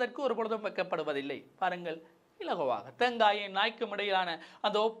குலைதல்வதற்கு ஒரு பொழுதும் வெக்கப்படுவதில்லை. பாருங்கள், இலகுவாக தேங்காயை நாய்க்கும் இடையிலான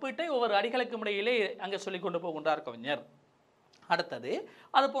அந்த ஒப்பீட்டை ஒவ்வொரு அடிகளுக்கும் இடையிலே அங்கே சொல்லிக் கொண்டு போகின்றார் கவிஞர். அடுத்தது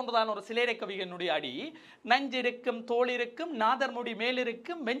அது போன்றதான ஒரு சிலேரை கவிஞனுடைய அடி. நஞ்சிருக்கும் தோளிருக்கும் நாதர்முடி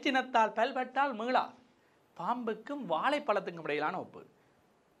மேலிருக்கும் வெஞ்சினத்தால் பல்வட்டால் மீளா. பாம்புக்கும் வாழைப்பழத்துக்கும் இடையிலான ஒப்பீடு,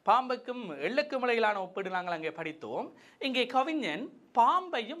 பாம்புக்கும் எள்ளுக்கும் இடையிலான ஒப்பீடு நாங்கள் அங்கே படித்தோம். இங்கே கவிஞன்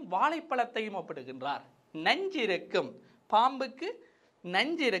பாம்பையும் வாழைப்பழத்தையும் ஒப்பிடுகின்றார். நஞ்சிருக்கும், பாம்புக்கு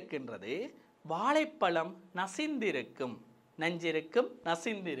நஞ்சு இருக்கின்றது, வாழைப்பழம் நசிந்திருக்கும். நஞ்சிருக்கும்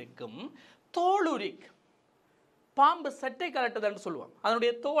நசிந்திருக்கும். தோளுரிக்கும், பாம்பு சட்டை கலட்டுதல்னு சொல்லுவோம்.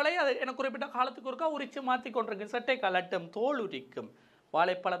 அதனுடைய தோலை அது என குறிப்பிட்ட காலத்துக்கு ஒருக்கா உரிச்சு மாற்றி கொண்டிருக்கு. சட்டை கலட்டும், தோல் உரிக்கும்.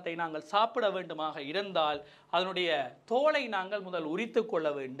 வாழைப்பழத்தை நாங்கள் சாப்பிட வேண்டுமாக இருந்தால் அதனுடைய தோலை நாங்கள் முதல் உரித்து கொள்ள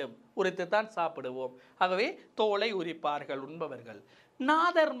வேண்டும், உரித்துத்தான் சாப்பிடுவோம். ஆகவே தோலை உரிப்பார்கள் உண்பவர்கள்.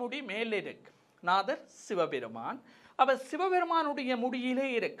 நாதர் முடி மேலிருக்கும். நாதர் சிவபெருமான். அப்போ சிவபெருமானுடைய முடியிலே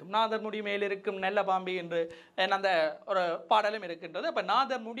இருக்கும். நாதர் முடி மேலிருக்கும் நல்ல பாம்பு என்று அந்த ஒரு பாடலும் இருக்கின்றது. அப்போ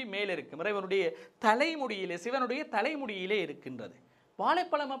நாதர் முடி மேலிருக்கும், இறைவனுடைய தலைமுடியிலே, சிவனுடைய தலைமுடியிலே இருக்கின்றது.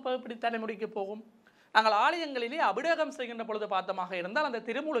 வாழைப்பழம் அப்போ எப்படி தலைமுடிக்கு போகும்? நாங்கள் ஆலயங்களிலே அபிடேகம் செய்கின்ற பொழுது பார்த்தமாக இருந்தால் அந்த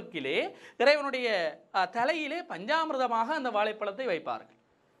திருமுழுக்கிலே இறைவனுடைய தலையிலே பஞ்சாமிர்தமாக அந்த வாழைப்பழத்தை வைப்பார்கள்.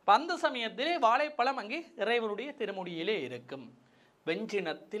 அந்த சமயத்திலே வாழைப்பழம் அங்கே இறைவனுடைய திருமுடியிலே இருக்கும்.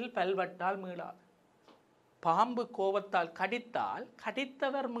 வெஞ்சினத்தில் பல்வட்டால் மீளாது. பாம்பு கோபத்தால் கடித்தால்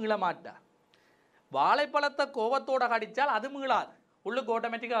கடித்தவர் மீளமாட்டார். வாழைப்பழத்தை கோபத்தோடு கடித்தால் அது மீளாது, உள்ளுக்கு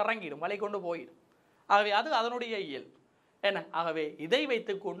ஆட்டோமேட்டிக்காக இறங்கிடும், வலை கொண்டு போயிடும். ஆகவே அது அதனுடைய இயல் என்ன. ஆகவே இதை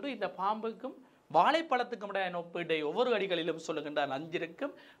வைத்துக்கொண்டு இந்த பாம்புக்கும் வாழைப்பழத்துக்கும் இடையே ஒப்பீட்டை ஒவ்வொரு அடிகளிலும் சொல்லுகின்றார்.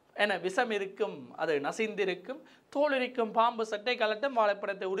 நஞ்சிருக்கும் என விஷம் இருக்கும், அது நசிந்திருக்கும். தோல் இருக்கும், பாம்பு சட்டை கலட்டும்,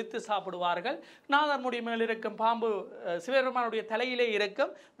 வாழைப்பழத்தை உரித்து சாப்பிடுவார்கள். நாதர் முடி மேல் இருக்கும், பாம்பு சிவபெருமானுடைய தலையிலே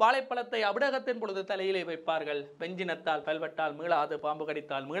இருக்கும். வாழைப்பழத்தை அபிடகத்தின் பொழுது தலையிலே வைப்பார்கள். வெஞ்சினத்தால் பல்வட்டால் மீளாது, பாம்பு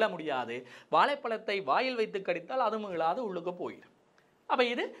கடித்தால் மீள முடியாது. வாழைப்பழத்தை வாயில் வைத்து கடித்தால் அது மீளாது, உள்ளுக்கு போயிடும். அப்போ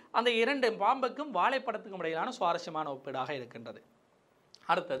இது அந்த இரண்டு பாம்புக்கும் வாழைப்பழத்துக்கும் இடையிலான சுவாரஸ்யமான ஒப்பீடாக இருக்கின்றது.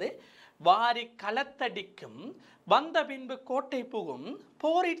 அடுத்தது வாரி களத்தடிக்கும் வந்த பின்பு கோட்டை புகும்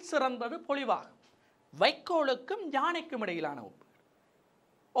போரிற் சிறந்தது பொலிவாகும். வைக்கோலுக்கும் யானைக்கும் இடையிலான ஒப்பீடு.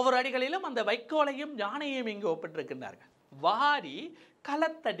 ஒவ்வொரு அடிகளிலும் அந்த வைக்கோலையும் யானையும் இங்கு ஒப்பிட்டிருக்கின்றார்கள். வாரி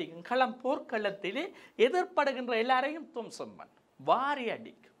களத்தடிக்கும், களம் போர்க்களத்திலே எதிர்ப்படுகின்ற எல்லாரையும் தும்சம் பண்ண வாரி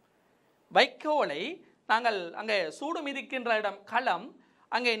அடிக்கும். வைக்கோலை நாங்கள் அங்கே சூடு மிதிக்கின்ற இடம் களம்,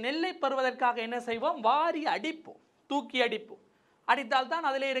 அங்கே நெல்லை பெறுவதற்காக என்ன செய்வோம்? வாரி அடிப்போம், தூக்கி அடிப்போம். அடித்தால்தான்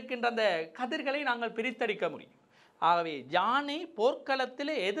அதிலே இருக்கின்ற அந்த கதிர்களை நாங்கள் பிரித்தடிக்க முடியும். ஆகவே யானை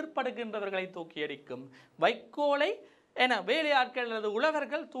போர்க்களத்திலே எதிர்ப்படுகின்றவர்களை தூக்கி அடிக்கும். வைக்கோலை என வேலையாட்கள் அல்லது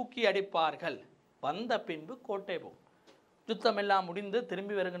உழவர்கள் தூக்கி அடிப்பார்கள். வந்த பின்பு கோட்டை போகும். யுத்தமெல்லாம் முடிந்து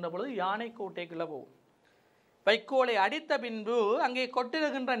திரும்பி வருகின்ற பொழுது யானை கோட்டைக்குள்ள போகும். வைக்கோலை அடித்த பின்பு அங்கே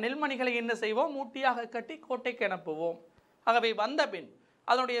கொட்டிருக்கின்ற நெல்மணிகளை என்ன செய்வோம்? மூட்டியாக கட்டி கோட்டைக்கு அனுப்புவோம். ஆகவே வந்த பின்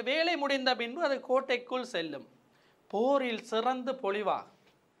அதனுடைய வேலை முடிந்த பின்பு அது கோட்டைக்குள் செல்லும். போரில் சிறந்து பொலிவாக.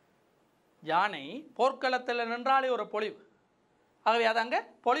 யானை போர்க்களத்தில் நின்றாலே ஒரு பொலிவு. ஆகவே அது அங்கே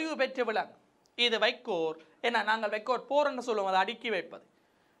பொலிவு பெற்று விளங்கும். இது வைக்கோர் என்ன, நாங்கள் வைக்கோர் போர் என்று சொல்லுவோம், அதை அடுக்கி வைப்பது.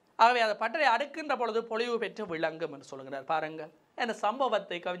 ஆகவே அதை பட்டறை அடுக்கின்ற பொழுது பொலிவு பெற்று விளங்கும் என்று சொல்கிறார். பாருங்கள், என்ற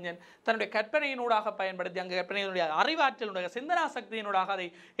சம்பவத்தை கவிஞன் தன்னுடைய கற்பனையினூடாக பயன்படுத்தி, அங்கே கற்பனையினுடைய அறிவாற்றலுடைய சிந்தனா சக்தியினூடாக அதை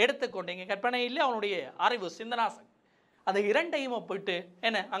எடுத்துக்கொண்டு, இங்கே கற்பனையில் அவனுடைய அறிவு சிந்தனா சக்தி அதை இரண்டையும் ஒப்பிட்டு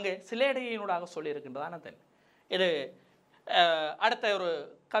என்ன அங்கே சிலேடையினூடாக சொல்லியிருக்கின்றதான தென். இது அடுத்த ஒரு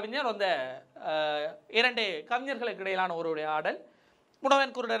கவிஞர் அந்த இரண்டு கவிஞர்களுக்கு இடையிலான ஒரு ஆடல்.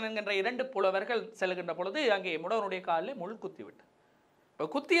 முடவன் குருடன் என்கின்ற இரண்டு புலவர்கள் செல்கின்ற பொழுது அங்கே முடவனுடைய காலில் முள் குத்தி விட்டு,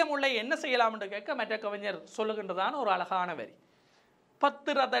 குத்திய முல்லை என்ன செய்யலாம் என்று கேட்க மற்ற கவிஞர் சொல்லுகின்றதான ஒரு அழகான வரி.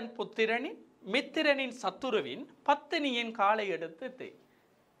 பத்திரதன் புத்திரனின் மித்திரனின் சத்துருவின் பத்தினியின் காலை எடுத்து தேய்.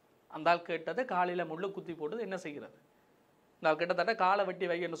 அந்தால் கேட்டது காலையில் முள்ளு குத்தி போட்டது என்ன செய்கிறது? இந்த கிட்டத்தட்ட காலை வெட்டி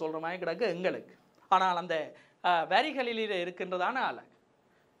வை என்று சொல்கிற மாதிரி கிடக்கு எங்களுக்கு. ஆனால் அந்த வரிகளில் இருக்கின்றதான அழகு.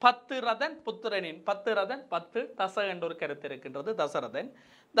 பத்திரதன் புத்திரனின், பத்திரதன் 10 தச என்ற ஒரு கருத்து இருக்கின்றது. தசரதன்,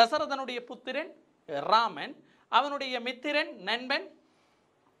 தசரதனுடைய புத்திரன் ராமன், அவனுடைய மித்திரன் நண்பன்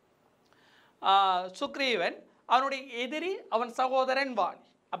சுக்ரீவன், அவனுடைய எதிரி அவன் சகோதரன் வாலி.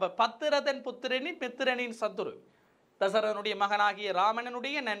 அப்ப பத்திரதன் புத்திரனின் மித்திரனின் சத்துரு, தசரதனுடைய மகனாகிய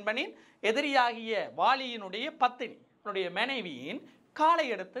ராமனனுடைய நண்பனின் எதிரியாகிய வாலியினுடைய பத்தினி, அவனுடைய மனைவியின் காலை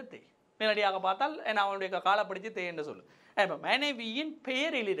எடுத்து தேய். நேரடியாக பார்த்தால் அவனுடைய காலை பிடிச்சு தேய் என்று சொல்லு. மனைவியின்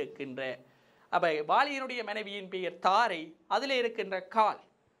பெயரில் இருக்கின்ற, அப்ப வாலியினுடைய மனைவியின் பெயர் தாரை, அதில் இருக்கின்ற கால்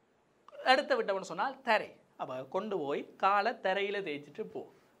எடுத்து விட்டவன் சொன்னால் தரை. அப்ப கொண்டு போய் காலை தரையில தேய்ச்சிட்டு போ.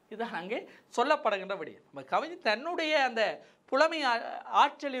 இதுதான் அங்கே சொல்லப்படுகின்ற விடயம். நம்ம கவிஞர் தன்னுடைய அந்த புலமை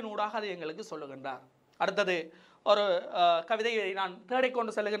ஆற்றலினூடாக அதை எங்களுக்கு சொல்லுகின்றார். அடுத்தது ஒரு கவிதையை நான்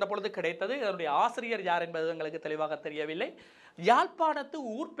தேடிக்கொண்டு செல்லுகின்ற பொழுது கிடைத்தது. அதனுடைய ஆசிரியர் யார் என்பது எங்களுக்கு தெளிவாக தெரியவில்லை. யாழ்ப்பாணத்து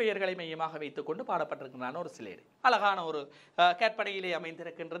ஊர் பெயர்களை மையமாக வைத்துக்கொண்டு பாடப்பட்டிருக்கின்றான ஒரு சிலேடை. அழகான ஒரு கற்பனையிலே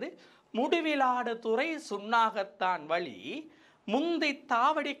அமைந்திருக்கின்றது. முடிவிலாடு துறை சுண்ணாகத்தான் வழி முந்தை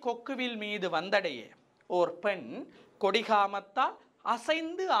தாவடி கொக்குவில் மீது வந்தடைய ஓர் பெண் கொடிகாமத்தால்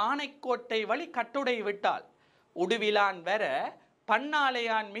அசைந்து ஆனைக்கோட்டை வழி கட்டுடை விட்டால் உடுவிலான் வர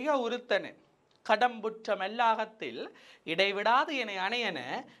பன்னாலையான் மிக உறுத்தன கடம்புற்ற மெல்லாகத்தில் இடைவிடாது என அணையன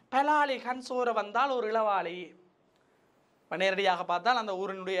பலாலை கண்சோர வந்தால் ஒரு இளவாலை. நேரடியாக பார்த்தால் அந்த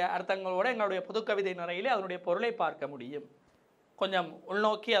ஊரினுடைய அர்த்தங்களோடு எங்களுடைய புதுக்கவிதை நிறையிலே அதனுடைய பொருளை பார்க்க முடியும். கொஞ்சம்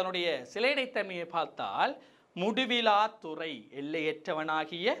உள்நோக்கி அதனுடைய சிலேடைத்தன்மையை பார்த்தால் முடிவிலா துறை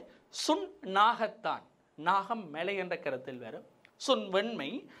எல்லையற்றவனாகிய சுன் நாகத்தான், நாகம் மலை என்ற கருத்தில் வரும். சுன் வெண்மை,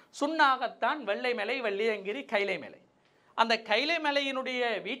 சுண்ணாகத்தான் வெள்ளை மலை, வெள்ளியங்கிரி கைலை மலை. அந்த கைலை மலையினுடைய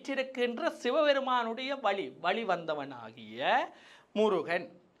வீற்றிருக்கின்ற சிவபெருமானுடைய வழி வந்தவனாகிய முருகன்,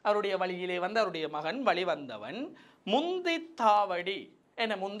 அவருடைய வழியிலே வந்த அவருடைய மகன் வழி வந்தவன் முந்தி தாவடி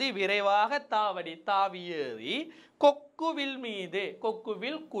என முந்தி விரைவாக தாவடி தாவியேறி கொக்குவில் மீது,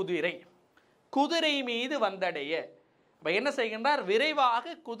 கொக்குவில் குதிரை, குதிரை மீது வந்தடைய. அப்ப என்ன செய்கின்றார்?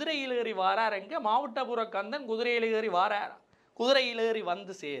 விரைவாக குதிரையில் ஏறி வாரார். எங்க மாவட்டபுர கந்தன் குதிரையில் ஏறி வாரார். குதிரையில் ஏறி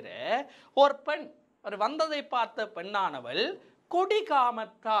வந்து சேர ஒரு பெண், அவர் வந்ததை பார்த்த பெண்ணானவள் கொடி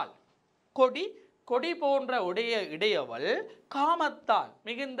காமத்தால், கொடி போன்ற இடையவள் காமத்தால்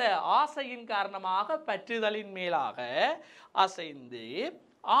மிகுந்த ஆசையின் காரணமாக பற்றுதலின் மேலாக அசைந்து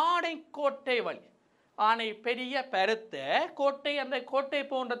ஆனைக்கோட்டை வழி, ஆனை பெரிய பருத்த கோட்டை, அந்த கோட்டை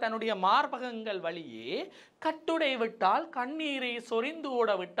போன்ற தன்னுடைய மார்பகங்கள் வழியே கட்டுடை விட்டால் கண்ணீரை சொரிந்து ஓட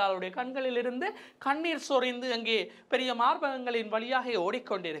விட்டால், அவருடைய கண்களிலிருந்து கண்ணீர் சொரிந்து அங்கே பெரிய மார்பகங்களின் வழியாக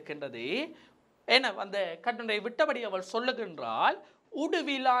ஓடிக்கொண்டிருக்கின்றது. என அந்த கட்டுடை விட்டபடி அவள் சொல்லுகின்றாள்.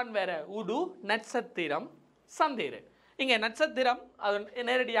 உடுவிலான் வர, உடு நட்சத்திரம் சந்திரன். இங்கே நட்சத்திரம் அது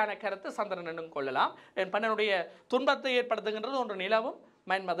நேரடியான கருத்து சந்திரனும் கொள்ளலாம். என் பண்ணனுடைய துன்பத்தை ஏற்படுத்துகின்றது ஒன்று நிலவும்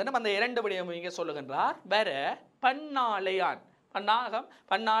மன்மதனும். அந்த இரண்டு விடயமும் இங்கே சொல்லுகின்றார். வர பன்னாலையான், பன்னாகம்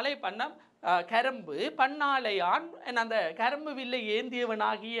பன்னாலை பண்ணம் கரும்பு, பன்னாலையான் அந்த கரும்பு வில்லை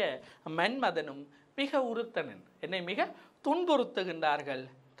ஏந்தியவனாகிய மன்மதனும் மிக உறுத்தனன், என்னை மிக துன்புறுத்துகின்றார்கள்.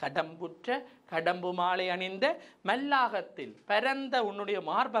 கடம்புற்ற கடம்பு மாலை அணிந்த மல்லாகத்தில் பரந்த உன்னுடைய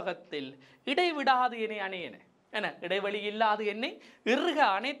மார்பகத்தில் இடைவிடாது என்னை அணையன என, இடைவெளி இல்லாது என்னை இறுக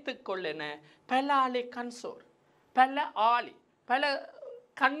அணைத்து கொள்ளென பலாலை கண்சோர், பல ஆளி, பல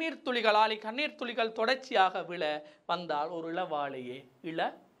கண்ணீர் துளிகள், ஆளி கண்ணீர் துளிகள் தொடர்ச்சியாக விழ வந்தால் ஒரு இளவாளையே, இள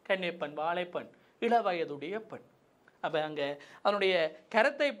கன்னிப்பெண், வாழைப்பெண், இளவயதுடைய பெண். அப்போ அங்கே அதனுடைய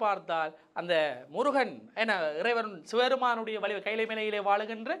கருத்தை பார்த்தால் அந்த முருகன் என இறைவன் சிவபெருமானுடைய கைலை மலையிலே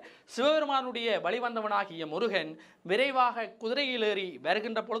வாழுகின்ற சிவபெருமானுடைய வழிவந்தவனாகிய முருகன் விரைவாக குதிரையில் ஏறி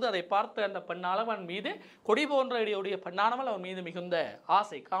வருகின்ற பொழுது அதை பார்த்து அந்த பெண்ணாளவன் மீது கொடி போன்ற இடையுடைய பெண்ணானவள் அவன் மீது மிகுந்த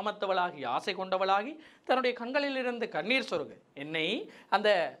ஆசை, காமத்தவளாகி ஆசை கொண்டவளாகி தன்னுடைய கண்களிலிருந்து கண்ணீர் சொருகு, என்னை அந்த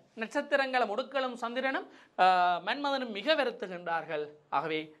நட்சத்திரங்களும் முடுக்களும் சந்திரனும் மன்மதனும் மிக வருத்துகின்றார்கள்.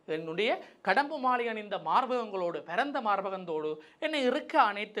 ஆகவே என்னுடைய கடம்பு மாலை அணிந்த மார்பகங்களோடு பிறந்த மார்பகந்தோடு என்னை இருக்க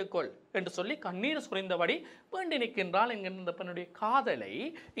அணைத்துக்கொள் என்று சொல்லி கண்ணீர் சுரிந்தபடி வேண்டி நிற்கின்றாள் என்கின்ற பெண்ணுடைய காதலை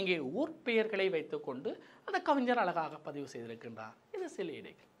இங்கே ஊர் பெயர்களை வைத்துக்கொண்டு அந்த கவிஞர் அழகாக பதிவு செய்திருக்கின்றார். இது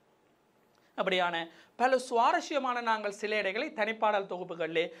சிலேடைகள். அப்படியான பல சுவாரஸ்யமான நாங்கள் சிலேடைகளை தனிப்பாடல்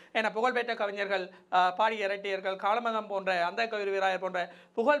தொகுப்புகளிலே என புகழ்பெற்ற கவிஞர்கள் பாடிய இரட்டையர்கள் காலமதம் போன்ற அந்த கவிராயர் போன்ற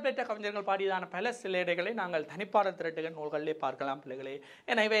புகழ்பெற்ற கவிஞர்கள் பாடியதான பல சிலேடைகளை நாங்கள் தனிப்பாடல் திரட்டுகள் நூல்களிலே பார்க்கலாம் பிள்ளைகளே.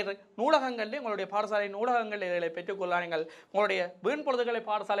 என இவை நூலகங்களிலே உங்களுடைய பாடசாலை நூலகங்களில் இதை பெற்றுக்கொள்ளலாம். நீங்கள் உங்களுடைய வீண் பொழுதுகளை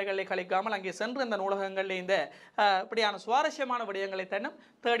பாடசாலைகளில் கழிக்காமல் அங்கே சென்று இந்த நூலகங்களில் இந்த இப்படியான சுவாரஸ்யமான விடயங்களை தன்னும்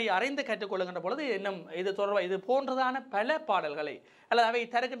தேடி அறிந்து கற்றுக்கொள்ளுகின்ற பொழுது இன்னும் இது போன்றதான பல பாடல்களை அல்லது அவை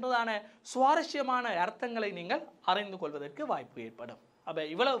தருகின்றதான சுவாரஸ்யமான அர்த்தங்களை நீங்கள் அறிந்து கொள்வதற்கு வாய்ப்பு ஏற்படும். அப்போ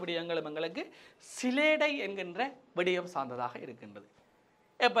இவ்வளவு விடயங்களும் எங்களுக்கு சிலேடை என்கின்ற விடயம் சார்ந்ததாக இருக்கின்றது.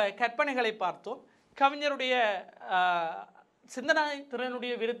 இப்போ கற்பனைகளை பார்த்தோம். கவிஞருடைய சிந்தனை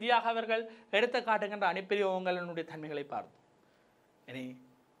திறனுடைய விருத்தியாக அவர்கள் எடுத்து காட்டுகின்ற அணிப்பிரியோகங்களினுடைய தன்மைகளை பார்த்தோம். இனி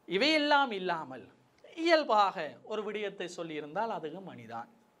இவையெல்லாம் இல்லாமல் இயல்பாக ஒரு விடயத்தை சொல்லியிருந்தால் அதுவும் அணிதான்.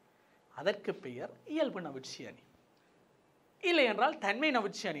 அதற்கு பெயர் இயல்பு நவிற்சி அணி, இல்லை என்றால் தன்மை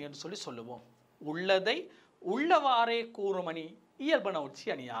நவிற்சி அணி என்று சொல்லுவோம். உள்ளதை உள்ளவாறே கூறும் அணி இயல்பு நவிற்சி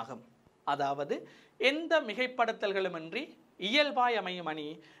அணியாகும். அதாவது எந்த மிகைப்படுத்தல்களுமின்றி இயல்பாய் அமையும் அணி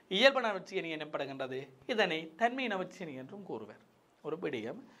இயல்பு நவிற்சி அணி எனப்படுகின்றது. இதனை தன்மை நவிற்சி அணி என்றும் கூறுவர். ஒரு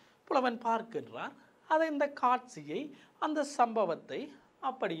விடயம் புலவன் பார்க்கின்றார், அதை இந்த காட்சியை அந்த சம்பவத்தை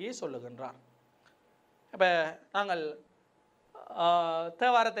அப்படியே சொல்லுகின்றார். இப்போ நாங்கள்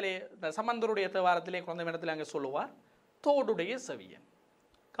தேவாரத்திலே சம்பந்தருடைய தேவாரத்திலே குழந்தை இடத்துல அங்கே சொல்லுவார், தோடுடைய செவியன்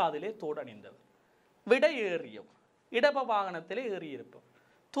காதிலே தோடு அணிந்தவர், விடை ஏறியவர் இடப வாகனத்திலே ஏறியிருப்பவர்,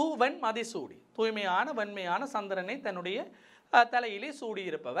 தூவன் மதிசூடி தூய்மையான வன்மையான சந்திரனை தன்னுடைய தலையிலே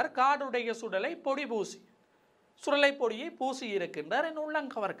சூடியிருப்பவர், காடுடைய சுடலை பொடி பூசி சுடலை பொடியை பூசி இருக்கின்றார் என்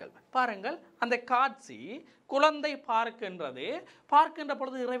உள்ளங்கவர்கள். பாருங்கள், அந்த காட்சி குழந்தை பார்க்கின்ற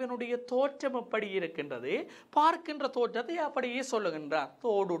பொழுது இறைவனுடைய தோற்றம் எப்படி இருக்கின்றது, பார்க்கின்ற தோற்றத்தை அப்படியே சொல்லுகின்றார்.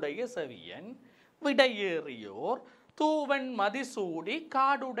 தோடுடைய செவியன் விடையேறியோர் தூவன் மதிசூடி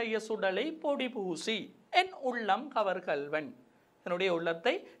காடுடைய சுடலை பொடி பூசி என் உள்ளம் கவர்கள்வன், என்னுடைய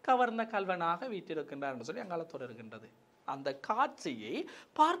உள்ளத்தை கவர்ந்த கல்வனாக வீட்டிருக்கின்றார் என்று சொல்லி அங்காலத்தோடு இருக்கின்றது. அந்த காட்சியை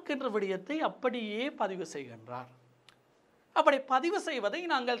பார்க்கின்ற விடயத்தை அப்படியே பதிவு செய்கின்றார். அப்படி பதிவு செய்வதை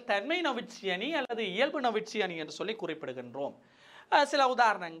நாங்கள் தன்மை நவிற்சி அணி அல்லது இயல்பு நவிற்சி அணி என்று சொல்லி குறிப்பிடுகின்றோம். சில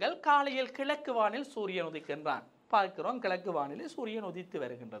உதாரணங்கள், காலையில் கிழக்கு வானில் சூரியன் உதிக்கின்றான் பார்க்கிறோம், கிழக்கு வானிலே சூரியன் உதித்து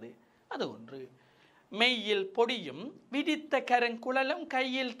வருகின்றது, அது ஒன்று. மெய்யில் பொடியும் விதித்த கருங்குழலும்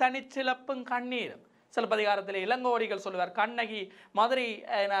கையில் தனிச்சிலப்பும் கண்ணீரும். சிலப்பதிகாரத்தில் இளங்கோடிகள் சொல்லுவார், கண்ணகி மதுரை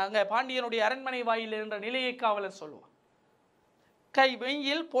அங்கே பாண்டியனுடைய அரண்மனை வாயில் என்ற நிலையை காவலர் சொல்லுவார். கை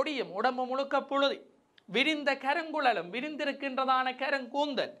வெயில் பொடியும் உடம்பு முழுக்க புழுதி, விரிந்த கருங்குழலும் விரிந்திருக்கின்றதான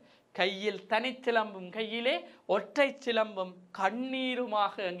கருங்கூந்தல், கையில் தனிச்சிலம்பும் கையிலே ஒற்றை சிலம்பும்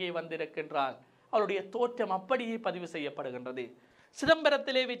கண்ணீருமாக அங்கே வந்திருக்கின்றாள். அவளுடைய தோற்றம் அப்படியே பதிவு செய்யப்படுகின்றது.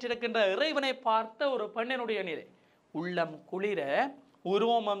 சிதம்பரத்திலே வீற்றிருக்கின்ற இறைவனை பார்த்த ஒரு பெண்ணினுடைய நிலை, உள்ளம் குளிர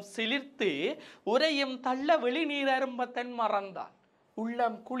உரோமம் சிலிர்த்து உரையும் தள்ள வெளிநீர் அரும்பத்தன் மறந்தாள்.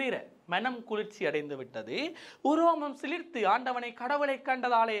 உள்ளம் குளிர மனம் குளிர்ச்சி அடைந்து விட்டது, உரோமம் சிலிர்த்து ஆண்டவனை கடவுளை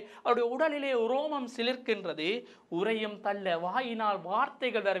கண்டதாலே அவருடைய உடலிலே உரோமம் சிலிர்க்கின்றது. உரையும் தள்ள வாயினால்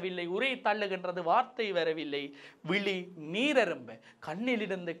வார்த்தைகள் வரவில்லை, உரை தள்ளுகின்றது, வார்த்தை வரவில்லை. விழி நீரரும்ப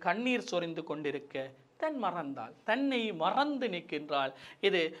கண்ணிலிருந்து கண்ணீர் சொரிந்து கொண்டிருக்க தன் மறந்தாள், தன்னை மறந்து நிற்கின்றாள்.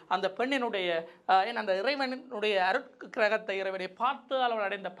 இது அந்த பெண்ணினுடைய அந்த இறைவனுடைய அருட்கிரகத்தை இறைவனை பார்த்து அவள்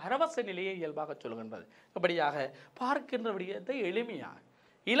அடைந்த பரவச நிலையை இயல்பாக சொல்கின்றது. இப்படியாக பார்க்கின்ற விடயத்தை எளிமையாக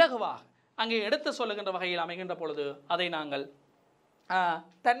இலகுவாக அங்கே எடுத்து சொல்லுகின்ற வகையில் அமைகின்ற பொழுது அதை நாங்கள்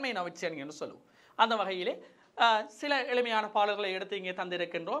தன்மை நவிற்சி அணி என்று சொல்லுவோம். அந்த வகையிலே சில எளிமையான பாடல்களை எடுத்து இங்கே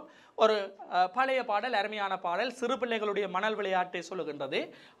தந்திருக்கின்றோம். ஒரு பழைய பாடல், அருமையான பாடல், சிறு பிள்ளைகளுடைய மணல் விளையாட்டை சொல்லுகின்றது.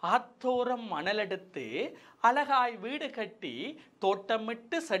 ஆத்தோரம் மணல் எடுத்து அழகாய் வீடு கட்டி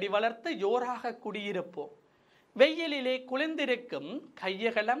தோட்டமிட்டு செடி வளர்த்து ஜோராக குடியிருப்போம், வெயிலிலே குளிர்ந்திருக்கும்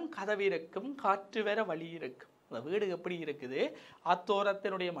கையகலம் கதவிருக்கும் காற்று வர வழி இருக்கும். அந்த வீடு எப்படி இருக்குது,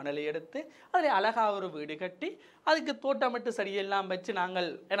 ஆத்தோரத்தினுடைய மணலை எடுத்து அதில் அழகாக ஒரு வீடு கட்டி அதுக்கு தோட்டமிட்டு செடியெல்லாம் வச்சு நாங்கள்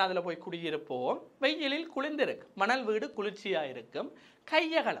அதில் போய் குடியிருப்போம். வெயிலில் குளிர்ந்திருக்கு, மணல் வீடு குளிர்ச்சியாக இருக்கும்,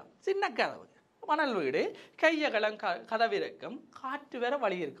 கையகலம் சின்ன கதவு, மணல் வீடு கையகலம் கதவிருக்கும், காற்று வேற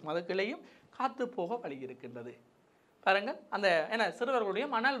வழி இருக்கும், அதுக்குள்ளேயும் காற்று போக வழி இருக்கின்றது. பாருங்கள், அந்த சிறுவர்களுடைய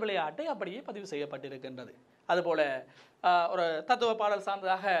மணல் விளையாட்டு அப்படியே பதிவு செய்யப்பட்டிருக்கின்றது. அதுபோல ஒரு தத்துவ பாடல்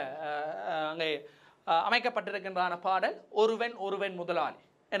சார்ந்ததாக அங்கே அமைக்கப்பட்டிருக்கின்றான பாடல், ஒருவன் ஒருவன் முதலாளி.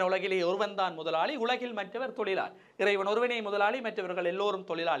 என உலகிலே ஒருவன் தான் முதலாளி, உலகில் மற்றவர் தொழிலாளி. இறைவன் ஒருவனே முதலாளி, மற்றவர்கள் எல்லோரும்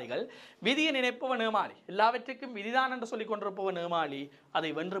தொழிலாளிகள். விதியை நினைப்பவன் ஏமாளி, எல்லாவற்றுக்கும் விதிதான் என்று சொல்லிக் கொண்டிருப்பவன் ஏமாளி,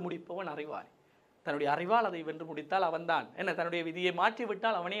 அதை வென்று முடிப்பவன் அறிவாளி. தன்னுடைய அறிவால் அதை வென்று முடித்தால் அவன்தான் என்ன, தன்னுடைய விதியை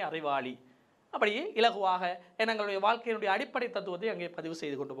மாற்றிவிட்டால் அவனே அறிவாளி. அப்படியே இலகுவாக எங்களுடைய வாழ்க்கையினுடைய அடிப்படை தத்துவத்தை அங்கே பதிவு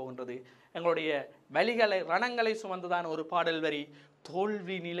செய்து கொண்டு போகின்றது. எங்களுடைய வலிகளை ரணங்களை சுமந்துதான் ஒரு பாடல் வரி.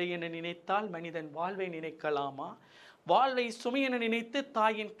 தோல்வி நிலை என நினைத்தால் மனிதன் வாழ்வை நினைக்கலாமா, வாழ்வை சுமையென நினைத்து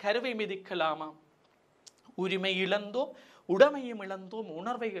தாயின் கருவை மிதிக்கலாமா, உரிமை இழந்தோம் உடமையும் இழந்தோம்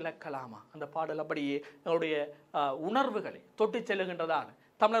உணர்வை இழக்கலாமா. அந்த பாடல் அப்படியே எங்களுடைய உணர்வுகளை தொட்டு செல்லுகின்றதாக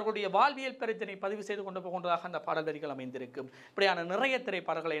தமிழர்களுடைய வாழ்வியல் பிரச்சனை பதிவு செய்து கொண்டு போகின்றதாக அந்த பாடல் வரிகள் அமைந்திருக்கும். இப்படியான நிறைய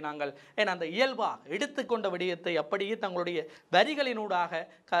திரைப்பாடல்களை நாங்கள் அந்த இயல்பாக எடுத்துக்கொண்ட விடயத்தை அப்படியே தங்களுடைய வரிகளினூடாக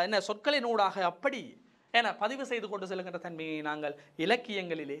சொற்களினூடாக அப்படி பதிவு செய்து கொண்டு செல்கின்ற தன்மையை நாங்கள்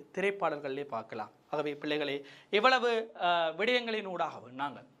இலக்கியங்களிலே திரைப்பாடல்களிலே பார்க்கலாம். ஆகவே பிள்ளைகளே, இவ்வளவு விடயங்களினூடாக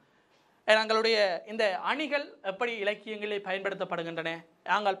நாங்கள் எங்களுடைய இந்த அணிகள் எப்படி இலக்கியங்களில் பயன்படுத்தப்படுகின்றன,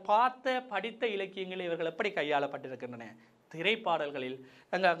 நாங்கள் பார்த்த படித்த இலக்கியங்களில் இவர்கள் எப்படி கையாளப்பட்டிருக்கின்றன, திரைப்பாடல்களில்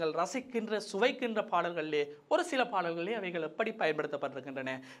நாங்கள் ரசிக்கின்ற சுவைக்கின்ற பாடல்களிலே ஒரு சில பாடல்களிலே அவைகள் எப்படி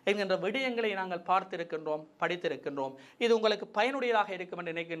பயன்படுத்தப்பட்டிருக்கின்றன என்கின்ற விடயங்களை நாங்கள் பார்த்திருக்கின்றோம், படித்திருக்கின்றோம். இது உங்களுக்கு பயனுடையதாக இருக்கும்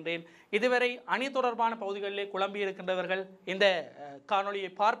என்று நினைக்கின்றேன். இதுவரை அணி தொடர்பான பகுதிகளிலே குழம்பி இருக்கின்றவர்கள் இந்த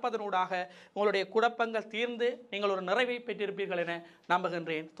காணொலியை பார்ப்பதனூடாக உங்களுடைய குழப்பங்கள் தீர்ந்து நீங்கள் ஒரு நிறைவை பெற்றிருப்பீர்கள் என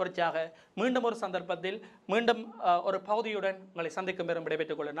நம்புகின்றேன். தொடர்ச்சியாக மீண்டும் ஒரு சந்தர்ப்பத்தில் மீண்டும் ஒரு பகுதியுடன் உங்களை சந்திக்கும் பெறும்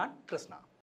விடைபெற்றுக் கொள்ள நான் கிருஷ்ணா.